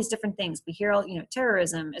are all these different things? We hear all,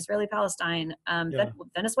 terrorism, Israeli-Palestine,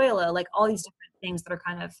 Venezuela, like all these different things that are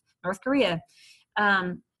kind of North Korea.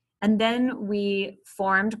 And then we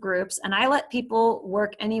formed groups, and I let people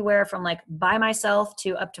work anywhere from like by myself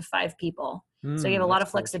to up to 5 people. So you have a lot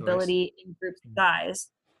of That's a cool choice. flexibility in group size.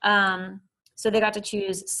 So they got to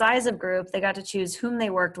choose size of group, they got to choose whom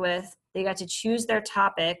they worked with, they got to choose their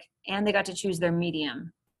topic, and they got to choose their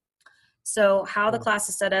medium. So how the class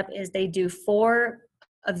is set up is they do 4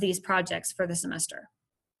 of these projects for the semester.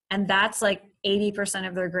 And that's like 80%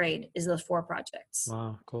 of their grade is those 4 projects.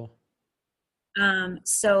 Wow, cool.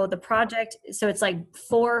 So it's like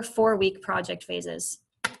 4 4-week project phases.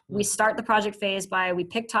 We start the project phase we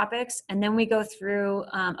pick topics, and then we go through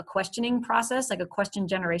a questioning process, like a question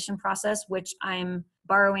generation process, which I'm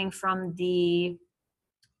borrowing from the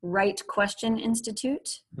Right Question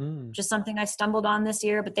Institute, which is something I stumbled on this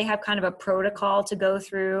year, but they have kind of a protocol to go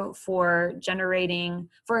through for generating,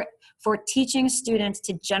 for teaching students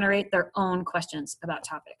to generate their own questions about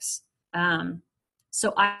topics.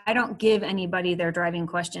 So I don't give anybody their driving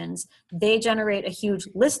questions. They generate a huge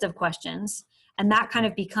list of questions, and that kind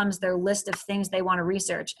of becomes their list of things they want to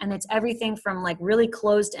research. And it's everything from like really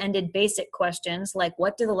closed-ended basic questions, like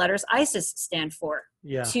what do the letters ISIS stand for?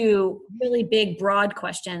 Yeah. To really big, broad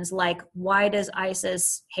questions like why does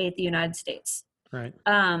ISIS hate the United States? Right.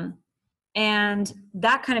 And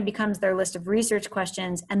that kind of becomes their list of research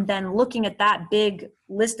questions. And then looking at that big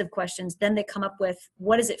list of questions, then they come up with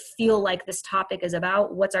what does it feel like this topic is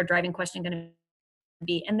about? What's our driving question going to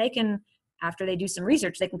be? And they can, after they do some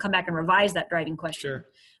research, they can come back and revise that driving question. Sure.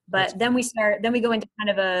 But then we go into kind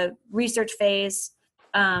of a research phase.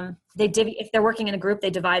 If they're working in a group, they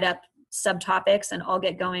divide up subtopics and all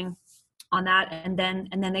get going on that. And then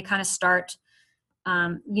they kind of start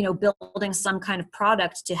building some kind of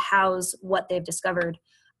product to house what they've discovered.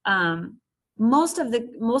 Most of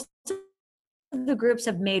the groups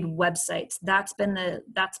have made websites. That's been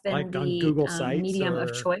like the on Google Sites medium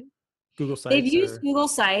of choice. Google Sites. They've used Google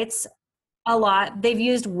Sites a lot. They've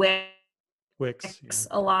used Wix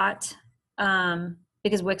a lot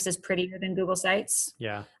because Wix is prettier than Google Sites.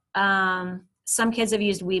 Yeah. Some kids have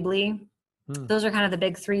used Weebly. Those are kind of the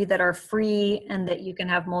big 3 that are free and that you can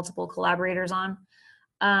have multiple collaborators on.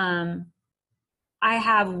 I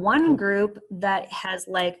have one group that has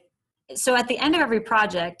so at the end of every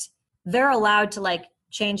project, they're allowed to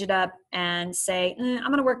change it up and say, I'm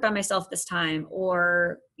going to work by myself this time.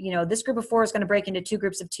 Or, this group of 4 is going to break into 2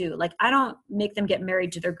 groups of 2. I don't make them get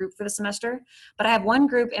married to their group for the semester, but I have one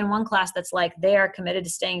group in one class that's they are committed to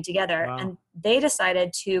staying together. Wow. And they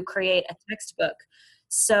decided to create a textbook.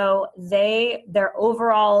 So their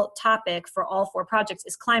overall topic for all 4 projects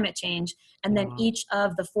is climate change. And then each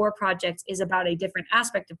of the 4 projects is about a different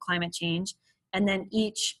aspect of climate change. And then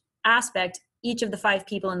each of the 5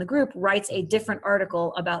 people in the group writes a different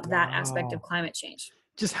article about that aspect of climate change.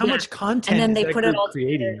 Just how much content and then they is put that it all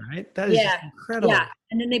creating, together. Right? That is just incredible. Yeah.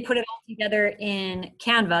 And then they put it all together in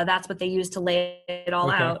Canva. That's what they use to lay it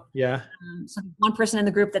all out. Yeah. So one person in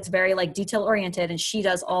the group that's very detail oriented, and she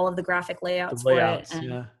does all of the graphic layouts for it. And,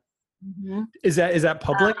 yeah. Mm-hmm. Is that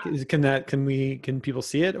public? Can people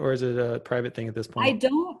see it, or is it a private thing at this point?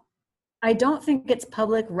 I don't think it's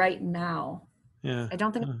public right now. Yeah. I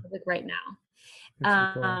don't think it's public right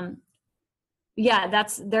now. Cool. Yeah,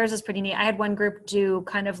 theirs is pretty neat. I had one group do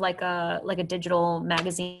kind of like a digital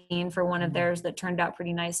magazine for one of theirs that turned out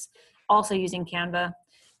pretty nice, also using Canva.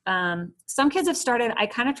 Some kids have started, I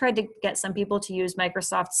kind of tried to get some people to use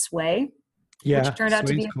Microsoft Sway, which turned out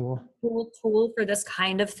to be a cool tool for this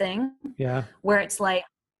kind of thing. Yeah. Where it's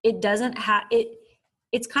it doesn't have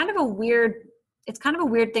it's kind of a weird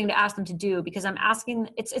thing to ask them to do, because I'm asking,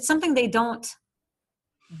 it's something they don't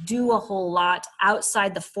do a whole lot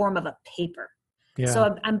outside the form of a paper. Yeah.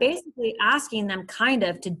 So I'm basically asking them kind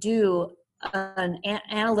of to do an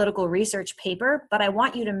analytical research paper, but I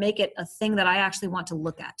want you to make it a thing that I actually want to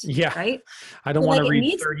look at. Yeah. Right. I don't want to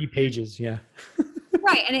read 30 pages. Yeah.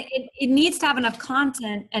 Right. And it needs to have enough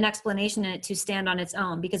content and explanation in it to stand on its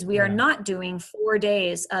own, because we are not doing 4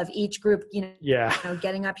 days of each group,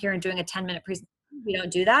 getting up here and doing a 10-minute presentation. We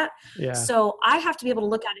don't do that. Yeah. So I have to be able to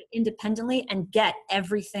look at it independently and get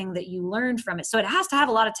everything that you learned from it. So it has to have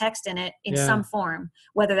a lot of text in it in some form,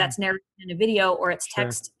 whether that's narrated in a video or it's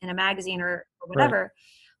text in a magazine or whatever.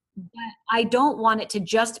 Right. But I don't want it to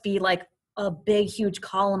just be a big, huge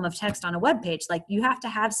column of text on a web page. You have to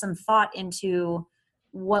have some thought into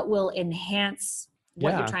what will enhance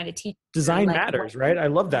what you're trying to teach. Design matters, right? I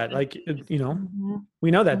love that.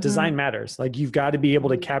 We know that design matters. You've got to be able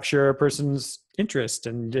to capture a person's interest,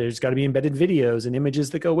 and there's got to be embedded videos and images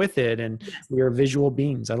that go with it. And we are visual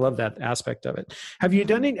beings. I love that aspect of it. Have you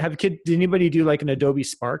done it? Did anybody do an Adobe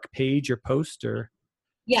Spark page or post or?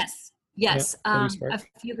 Yes. Yes. Yeah, a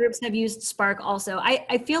few groups have used Spark also.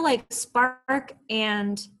 I feel like Spark,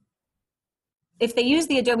 and if they use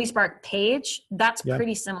the Adobe Spark page, that's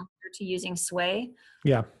pretty similar to using Sway.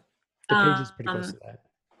 Yeah. The page is pretty close Um, to that.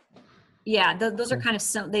 Yeah, those are kind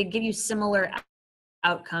of they give you similar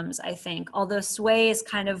outcomes, I think. Although Sway is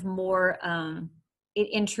kind of more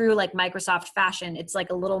in true like Microsoft fashion, it's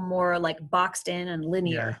like a little more like boxed in and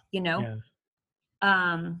linear, you know.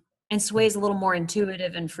 Yeah. And Sway is a little more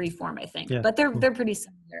intuitive and freeform, I think. Yeah. But they're pretty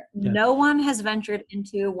similar. Yeah. No one has ventured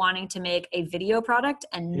into wanting to make a video product,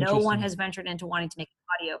 and no one has ventured into wanting to make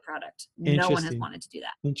an audio product. No one has wanted to do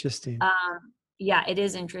that. Interesting. Yeah, it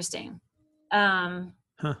is interesting. Huh.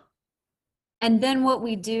 And then what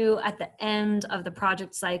we do at the end of the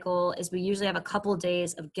project cycle is we usually have a couple of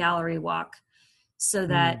days of gallery walk, so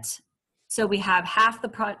that so we have half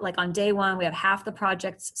the like on day one, we have half the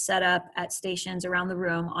projects set up at stations around the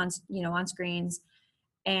room on screens,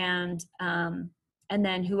 and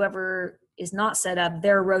then whoever is not set up,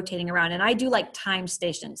 they're rotating around. And I do like time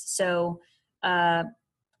stations. So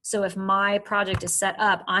if my project is set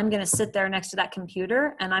up, I'm going to sit there next to that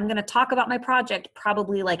computer and I'm going to talk about my project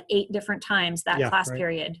probably like 8 different times that class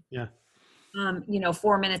period. Yeah.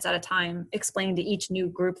 4 minutes at a time, explaining to each new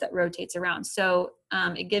group that rotates around. So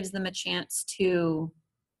it gives them a chance to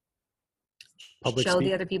show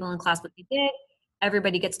the other people in class what they did.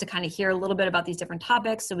 Everybody gets to kind of hear a little bit about these different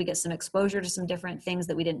topics. So we get some exposure to some different things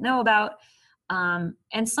that we didn't know about. And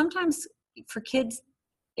sometimes for kids,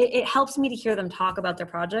 it helps me to hear them talk about their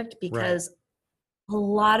project, because a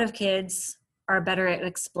lot of kids are better at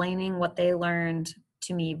explaining what they learned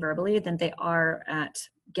to me verbally than they are at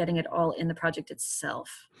getting it all in the project itself.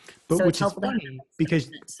 But so which is funny, because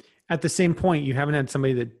at the same point, you haven't had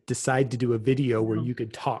somebody that decide to do a video where you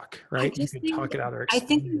could talk, right? You could talk it out or explain. I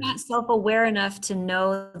think they're not self-aware enough to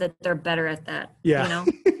know that they're better at that. Yeah. You know?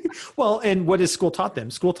 Well, and what has school taught them?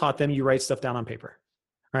 School taught them you write stuff down on paper,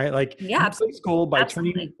 right? Like school by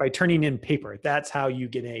turning in paper. That's how you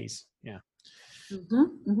get A's. Yeah.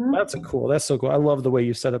 Mm-hmm. That's so cool. I love the way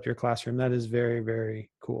you set up your classroom. That is very, very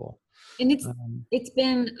cool. And it's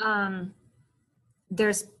been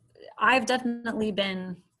I've definitely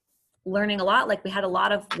been learning a lot. Like we had a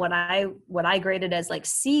lot of what I graded as like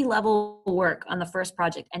C level work on the first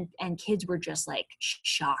project, and kids were just like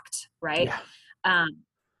shocked, right? Yeah.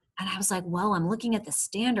 And I was like, well, I'm looking at the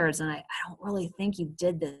standards and I don't really think you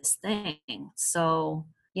did this thing. So,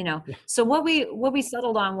 so what we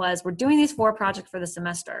settled on was we're doing these 4 projects for the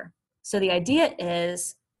semester. So the idea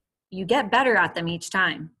is you get better at them each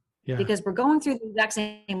time. Yeah. Because we're going through the exact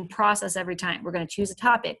same process every time. We're going to choose a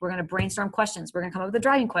topic. We're going to brainstorm questions. We're going to come up with a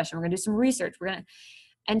driving question. We're going to do some research.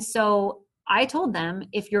 And so I told them,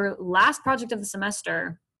 if your last project of the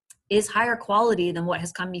semester is higher quality than what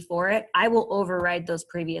has come before it, I will override those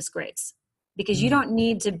previous grades, because you don't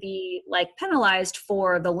need to be like penalized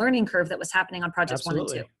for the learning curve that was happening on projects 1 and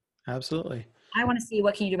 2. Absolutely. I want to see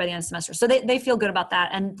what can you do by the end of the semester. So they feel good about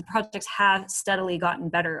that. And the projects have steadily gotten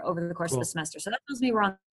better over the course of the semester. So that tells me we're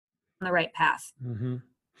on the right path. Mm-hmm.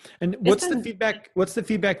 And what's the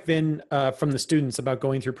feedback been from the students about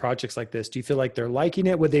going through projects like this? Do you feel like they're liking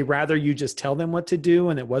it? Would they rather you just tell them what to do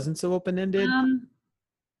and it wasn't so open-ended?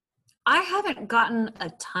 I haven't gotten a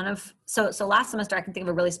ton of, so last semester I can think of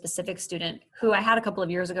a really specific student who I had a couple of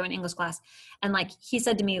years ago in English class. And like, he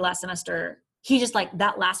said to me last semester, he just like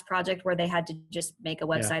that last project where they had to just make a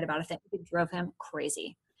website about a thing, it drove him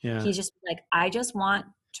crazy. Yeah. He's just like, I just want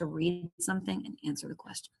to read something and answer the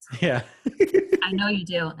questions. Yeah. I know you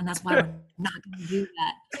do. And that's why I'm not going to do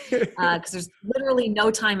that. Because there's literally no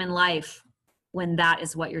time in life when that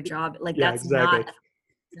is what your job, like that's exactly. Not,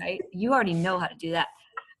 right? You already know how to do that.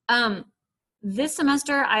 This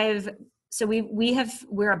semester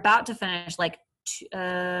we're about to finish like,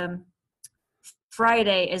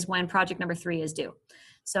 Friday is when project number 3 is due.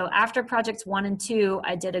 So after projects 1 and 2,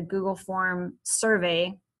 I did a Google form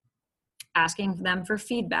survey asking them for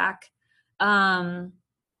feedback.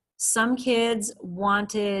 Some kids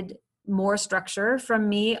wanted more structure from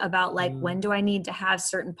me about like, when do I need to have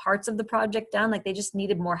certain parts of the project done? Like they just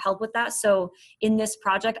needed more help with that. So in this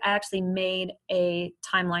project, I actually made a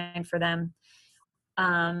timeline for them.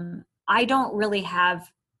 I don't really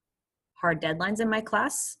have hard deadlines in my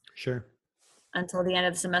class. Sure. Until the end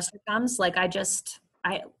of the semester comes. Like I guess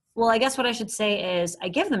what I should say is I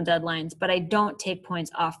give them deadlines, but I don't take points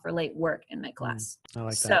off for late work in my class. I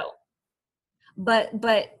like that. So, but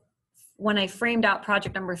when I framed out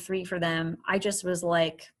project number 3 for them, I just was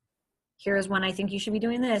like, here's when I think you should be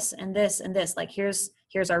doing this and this and this. Like here's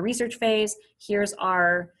our research phase. Here's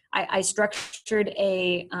I structured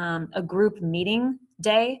a group meeting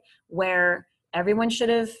day where everyone should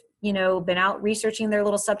have, been out researching their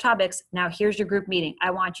little subtopics. Now here's your group meeting.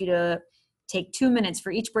 I want you to take 2 minutes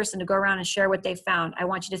for each person to go around and share what they found. I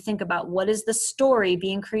want you to think about what is the story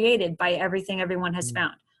being created by everything everyone has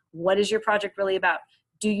found. What is your project really about?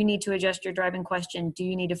 Do you need to adjust your driving question? Do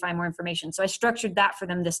you need to find more information? So I structured that for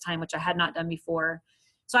them this time, which I had not done before.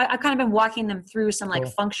 So I've kind of been walking them through some like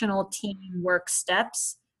functional teamwork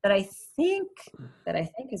steps that I think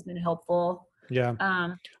has been helpful.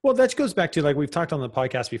 Yeah. Well, that goes back to, like, we've talked on the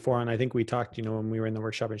podcast before, and I think we talked, when we were in the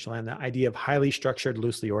workshop in Chelan, the idea of highly structured,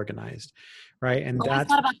 loosely organized, right? And I've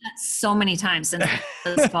thought about that so many times since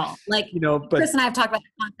this fall. Like, but Chris and I have talked about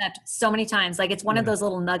the concept so many times. Like, it's one of those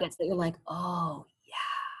little nuggets that you're like, oh,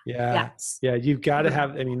 yeah. You've got to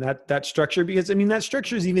have, that structure, because that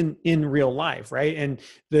structure is even in real life. Right. And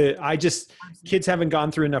kids haven't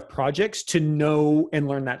gone through enough projects to know and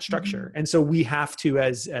learn that structure. Mm-hmm. And so we have to,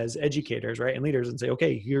 as educators, right, and leaders, and say,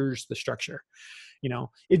 okay, here's the structure.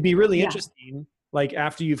 It'd be really interesting, like,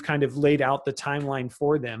 after you've kind of laid out the timeline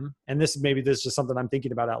for them, and this is just something I'm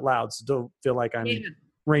thinking about out loud, so don't feel like I'm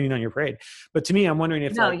raining on your parade. But to me, I'm wondering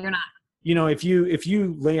if, you're not, if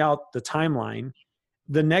you lay out the timeline,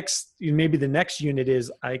 maybe the next unit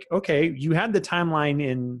is like, okay, you had the timeline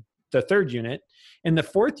in the third unit, and the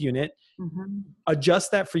fourth unit,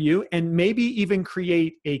 adjust that for you, and maybe even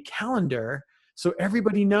create a calendar so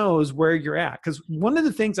everybody knows where you're at. Because one of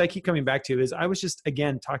the things I keep coming back to is, I was just,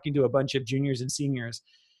 again, talking to a bunch of juniors and seniors,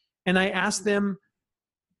 and I asked them,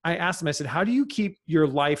 I said, how do you keep your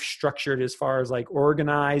life structured as far as like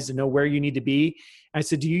organized and know where you need to be? I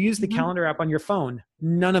said, do you use the calendar app on your phone?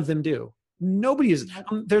 None of them do. Nobody is.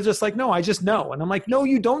 They're just like, no, I just know. And I'm like, no,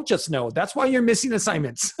 you don't just know. That's why you're missing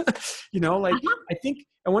assignments.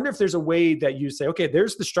 I wonder if there's a way that you say, okay,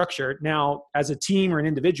 there's the structure. Now, as a team or an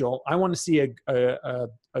individual, I want to see a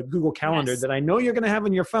Google Calendar that I know you're going to have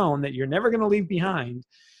on your phone that you're never going to leave behind,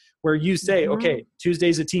 where you say, okay, Tuesday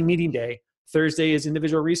is a team meeting day. Thursday is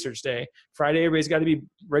individual research day. Friday, everybody's got to be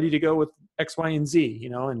ready to go with X, Y, and Z,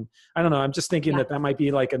 and I don't know. I'm just thinking that might be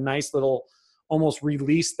like a nice little, almost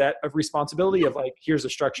release that of responsibility of like, here's a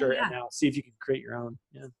structure, and now see if you can create your own.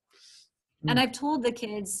 Yeah. And I've told the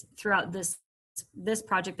kids throughout this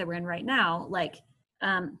project that we're in right now, like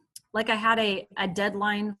I had a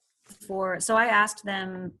deadline so I asked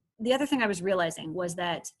them, the other thing I was realizing was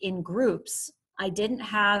that in groups, I didn't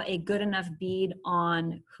have a good enough bead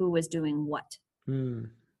on who was doing what.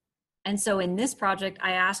 And so in this project,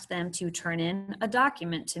 I asked them to turn in a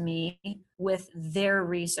document to me with their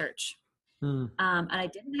research. And I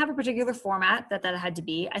didn't have a particular format that had to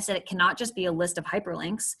be. I said, it cannot just be a list of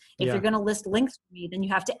hyperlinks. If you're going to list links for me, then you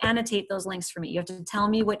have to annotate those links for me. You have to tell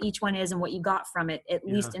me what each one is and what you got from it, at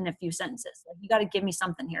least in a few sentences. Like, you got to give me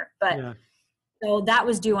something here. But so that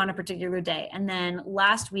was due on a particular day. And then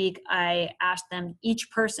last week, I asked them, each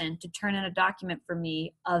person, to turn in a document for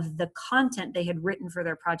me of the content they had written for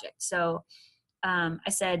their project. So I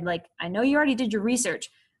said, like, I know you already did your research,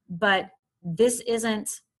 but this isn't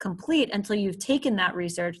complete until you've taken that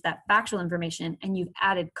research, that factual information, and you've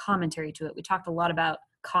added commentary to it. We talked a lot about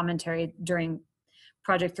commentary during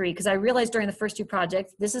project 3, because I realized during the first 2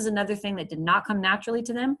 projects, this is another thing that did not come naturally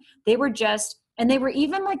to them. They were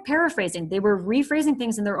even like paraphrasing. They were rephrasing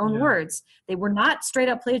things in their own words. They were not straight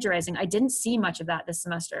up plagiarizing. I didn't see much of that this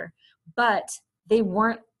semester, but they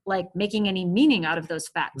weren't like making any meaning out of those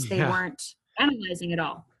facts. They weren't analyzing at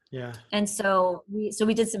all. Yeah. And so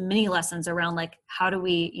we did some mini lessons around like, how do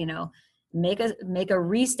we, make a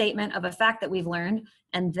restatement of a fact that we've learned,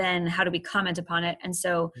 and then how do we comment upon it? And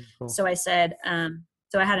so I said,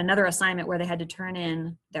 so I had another assignment where they had to turn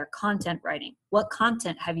in their content writing. What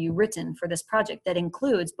content have you written for this project that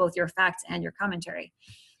includes both your facts and your commentary?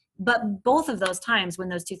 But both of those times when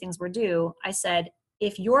those 2 things were due, I said,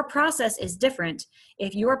 if your process is different,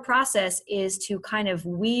 if your process is to kind of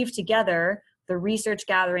weave together the research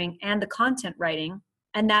gathering and the content writing,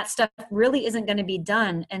 and that stuff really isn't going to be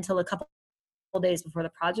done until a couple days before the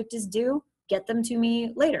project is due, get them to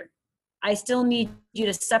me later. I still need you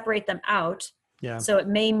to separate them out. Yeah. So it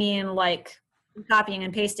may mean like copying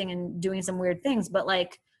and pasting and doing some weird things, but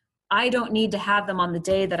like, I don't need to have them on the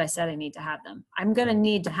day that I said I need to have them. I'm going to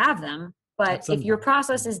need to have them, but if your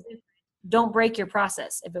process is different, don't break your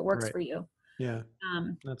process if it works for you. Yeah.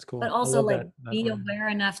 That's cool. But also like be aware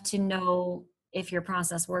enough to know if your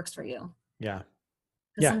process works for you. Yeah.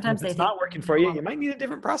 Sometimes if it's not working for you, you might need a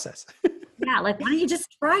different process. Yeah. Like, why don't you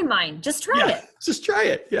just try mine? Just try it. Just try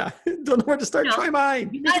it. Yeah. Don't know where to start. Try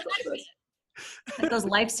mine. Like those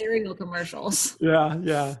Life cereal commercials.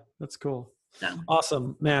 Yeah. That's cool. So.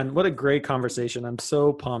 Awesome, man. What a great conversation. I'm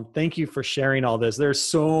so pumped. Thank you for sharing all this. There's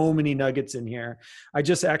so many nuggets in here. I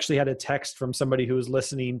just actually had a text from somebody who was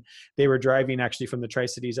listening. They were driving actually from the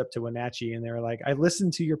Tri-Cities up to Wenatchee. And they were like, I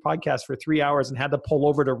listened to your podcast for 3 hours and had to pull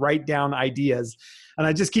over to write down ideas. And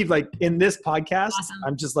I just keep like in this podcast, awesome.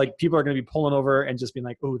 I'm just like, people are going to be pulling over and just being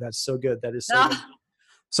like, oh, that's so good. That is so good.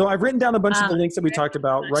 So I've written down a bunch of the links that we talked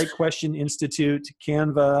about, Right Question Institute,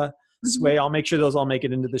 Canva, Sway. I'll make sure those all make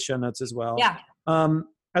it into the show notes as well. Yeah.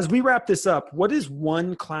 As we wrap this up, what is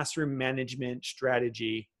one classroom management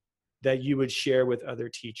strategy that you would share with other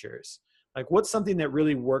teachers? Like what's something that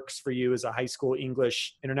really works for you as a high school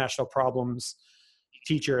English international problems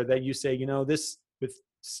teacher that you say, you know, this with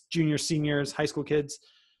juniors, seniors, high school kids,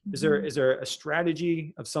 is there a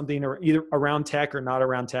strategy of something or either around tech or not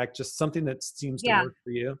around tech, just something that seems to work for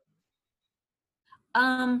you?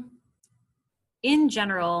 In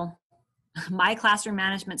general, my classroom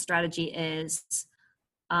management strategy is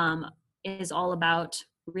all about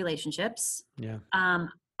relationships. Yeah.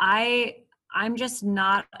 I'm just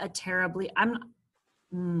not a terribly, I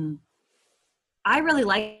really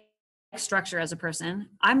like structure as a person.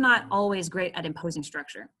 I'm not always great at imposing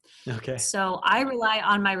structure. Okay. So I rely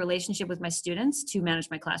on my relationship with my students to manage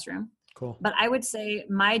my classroom. Cool. But I would say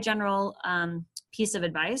my general piece of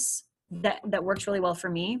advice that works really well for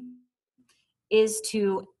me is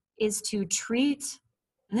to treat,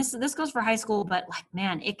 and this goes for high school, but like,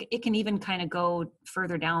 man, it can even kind of go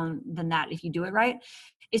further down than that if you do it right,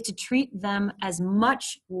 is to treat them as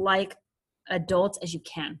much like adults as you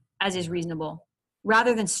can, as is reasonable,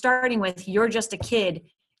 rather than starting with, you're just a kid,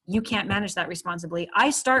 you can't manage that responsibly.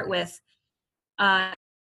 I start with,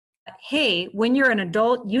 hey, when you're an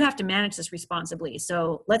adult, you have to manage this responsibly.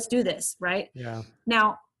 So let's do this, right? Yeah.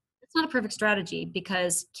 Now, it's not a perfect strategy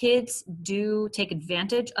because kids do take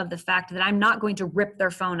advantage of the fact that I'm not going to rip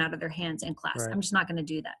their phone out of their hands in class. Right. I'm just not going to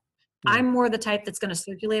do that. Yeah. I'm more the type that's going to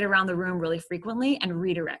circulate around the room really frequently and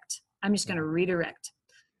redirect. I'm just going to redirect.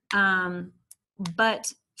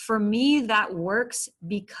 But for me, that works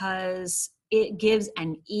because it gives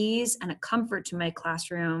an ease and a comfort to my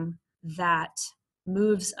classroom that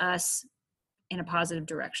moves us in a positive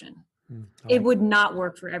direction. It would not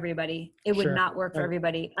work for everybody. It would not work for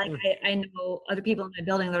everybody. Like I know other people in my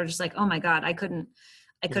building that are just like, oh my God, I couldn't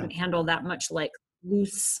handle that much like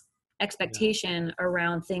loose expectation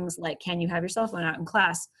around things like, can you have your cell phone out in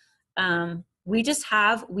class? We just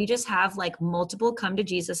have like multiple come to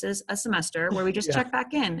Jesus's a semester where we just check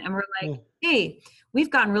back in and we're like, hey, we've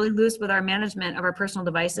gotten really loose with our management of our personal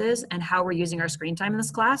devices and how we're using our screen time in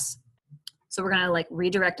this class. So we're going to like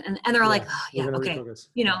redirect and they're like, oh, okay. Refocus.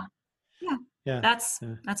 You know, that's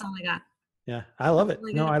all I got. Yeah. I love it.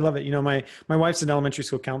 Really I love it. You know, my wife's an elementary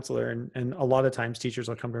school counselor and a lot of times teachers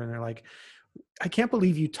will come to her and they're like, I can't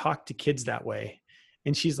believe you talk to kids that way.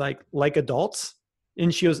 And she's like adults.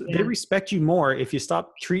 And she goes, they respect you more if you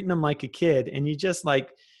stop treating them like a kid and you just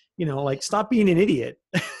like, you know, like stop being an idiot.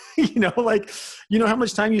 You know, like, you know how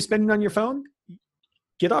much time you're spending on your phone?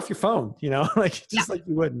 Get off your phone, you know, like just like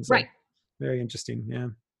you wouldn't. So, very interesting. Yeah.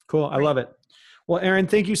 Cool. I love it. Well, Erin,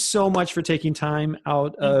 thank you so much for taking time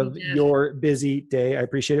out of your busy day. I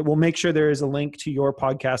appreciate it. We'll make sure there is a link to your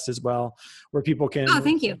podcast as well, where people can. Oh,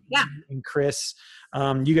 thank you. Yeah. And Chris,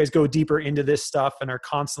 you guys go deeper into this stuff and are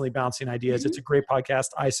constantly bouncing ideas. It's a great podcast.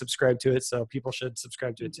 I subscribe to it, so people should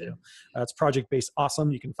subscribe to it too. It's Project-Based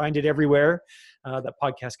Awesome. You can find it everywhere. That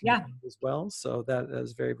podcast can be found as well. So that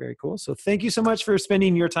is very, very cool. So thank you so much for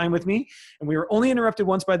spending your time with me. And we were only interrupted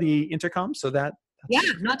once by the intercom, so that's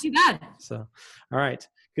not too bad. So, all right.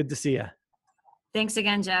 Good to see you. Thanks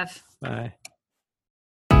again, Jeff. Bye.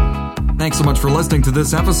 Thanks so much for listening to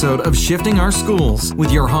this episode of Shifting Our Schools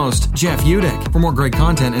with your host, Jeff Udick. For more great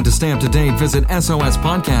content and to stay up to date, visit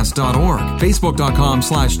sospodcast.org,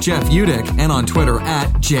 facebook.com/Jeff Udick, and on Twitter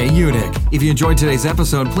 @JUdick. If you enjoyed today's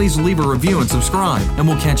episode, please leave a review and subscribe, and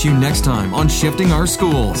we'll catch you next time on Shifting Our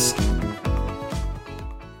Schools.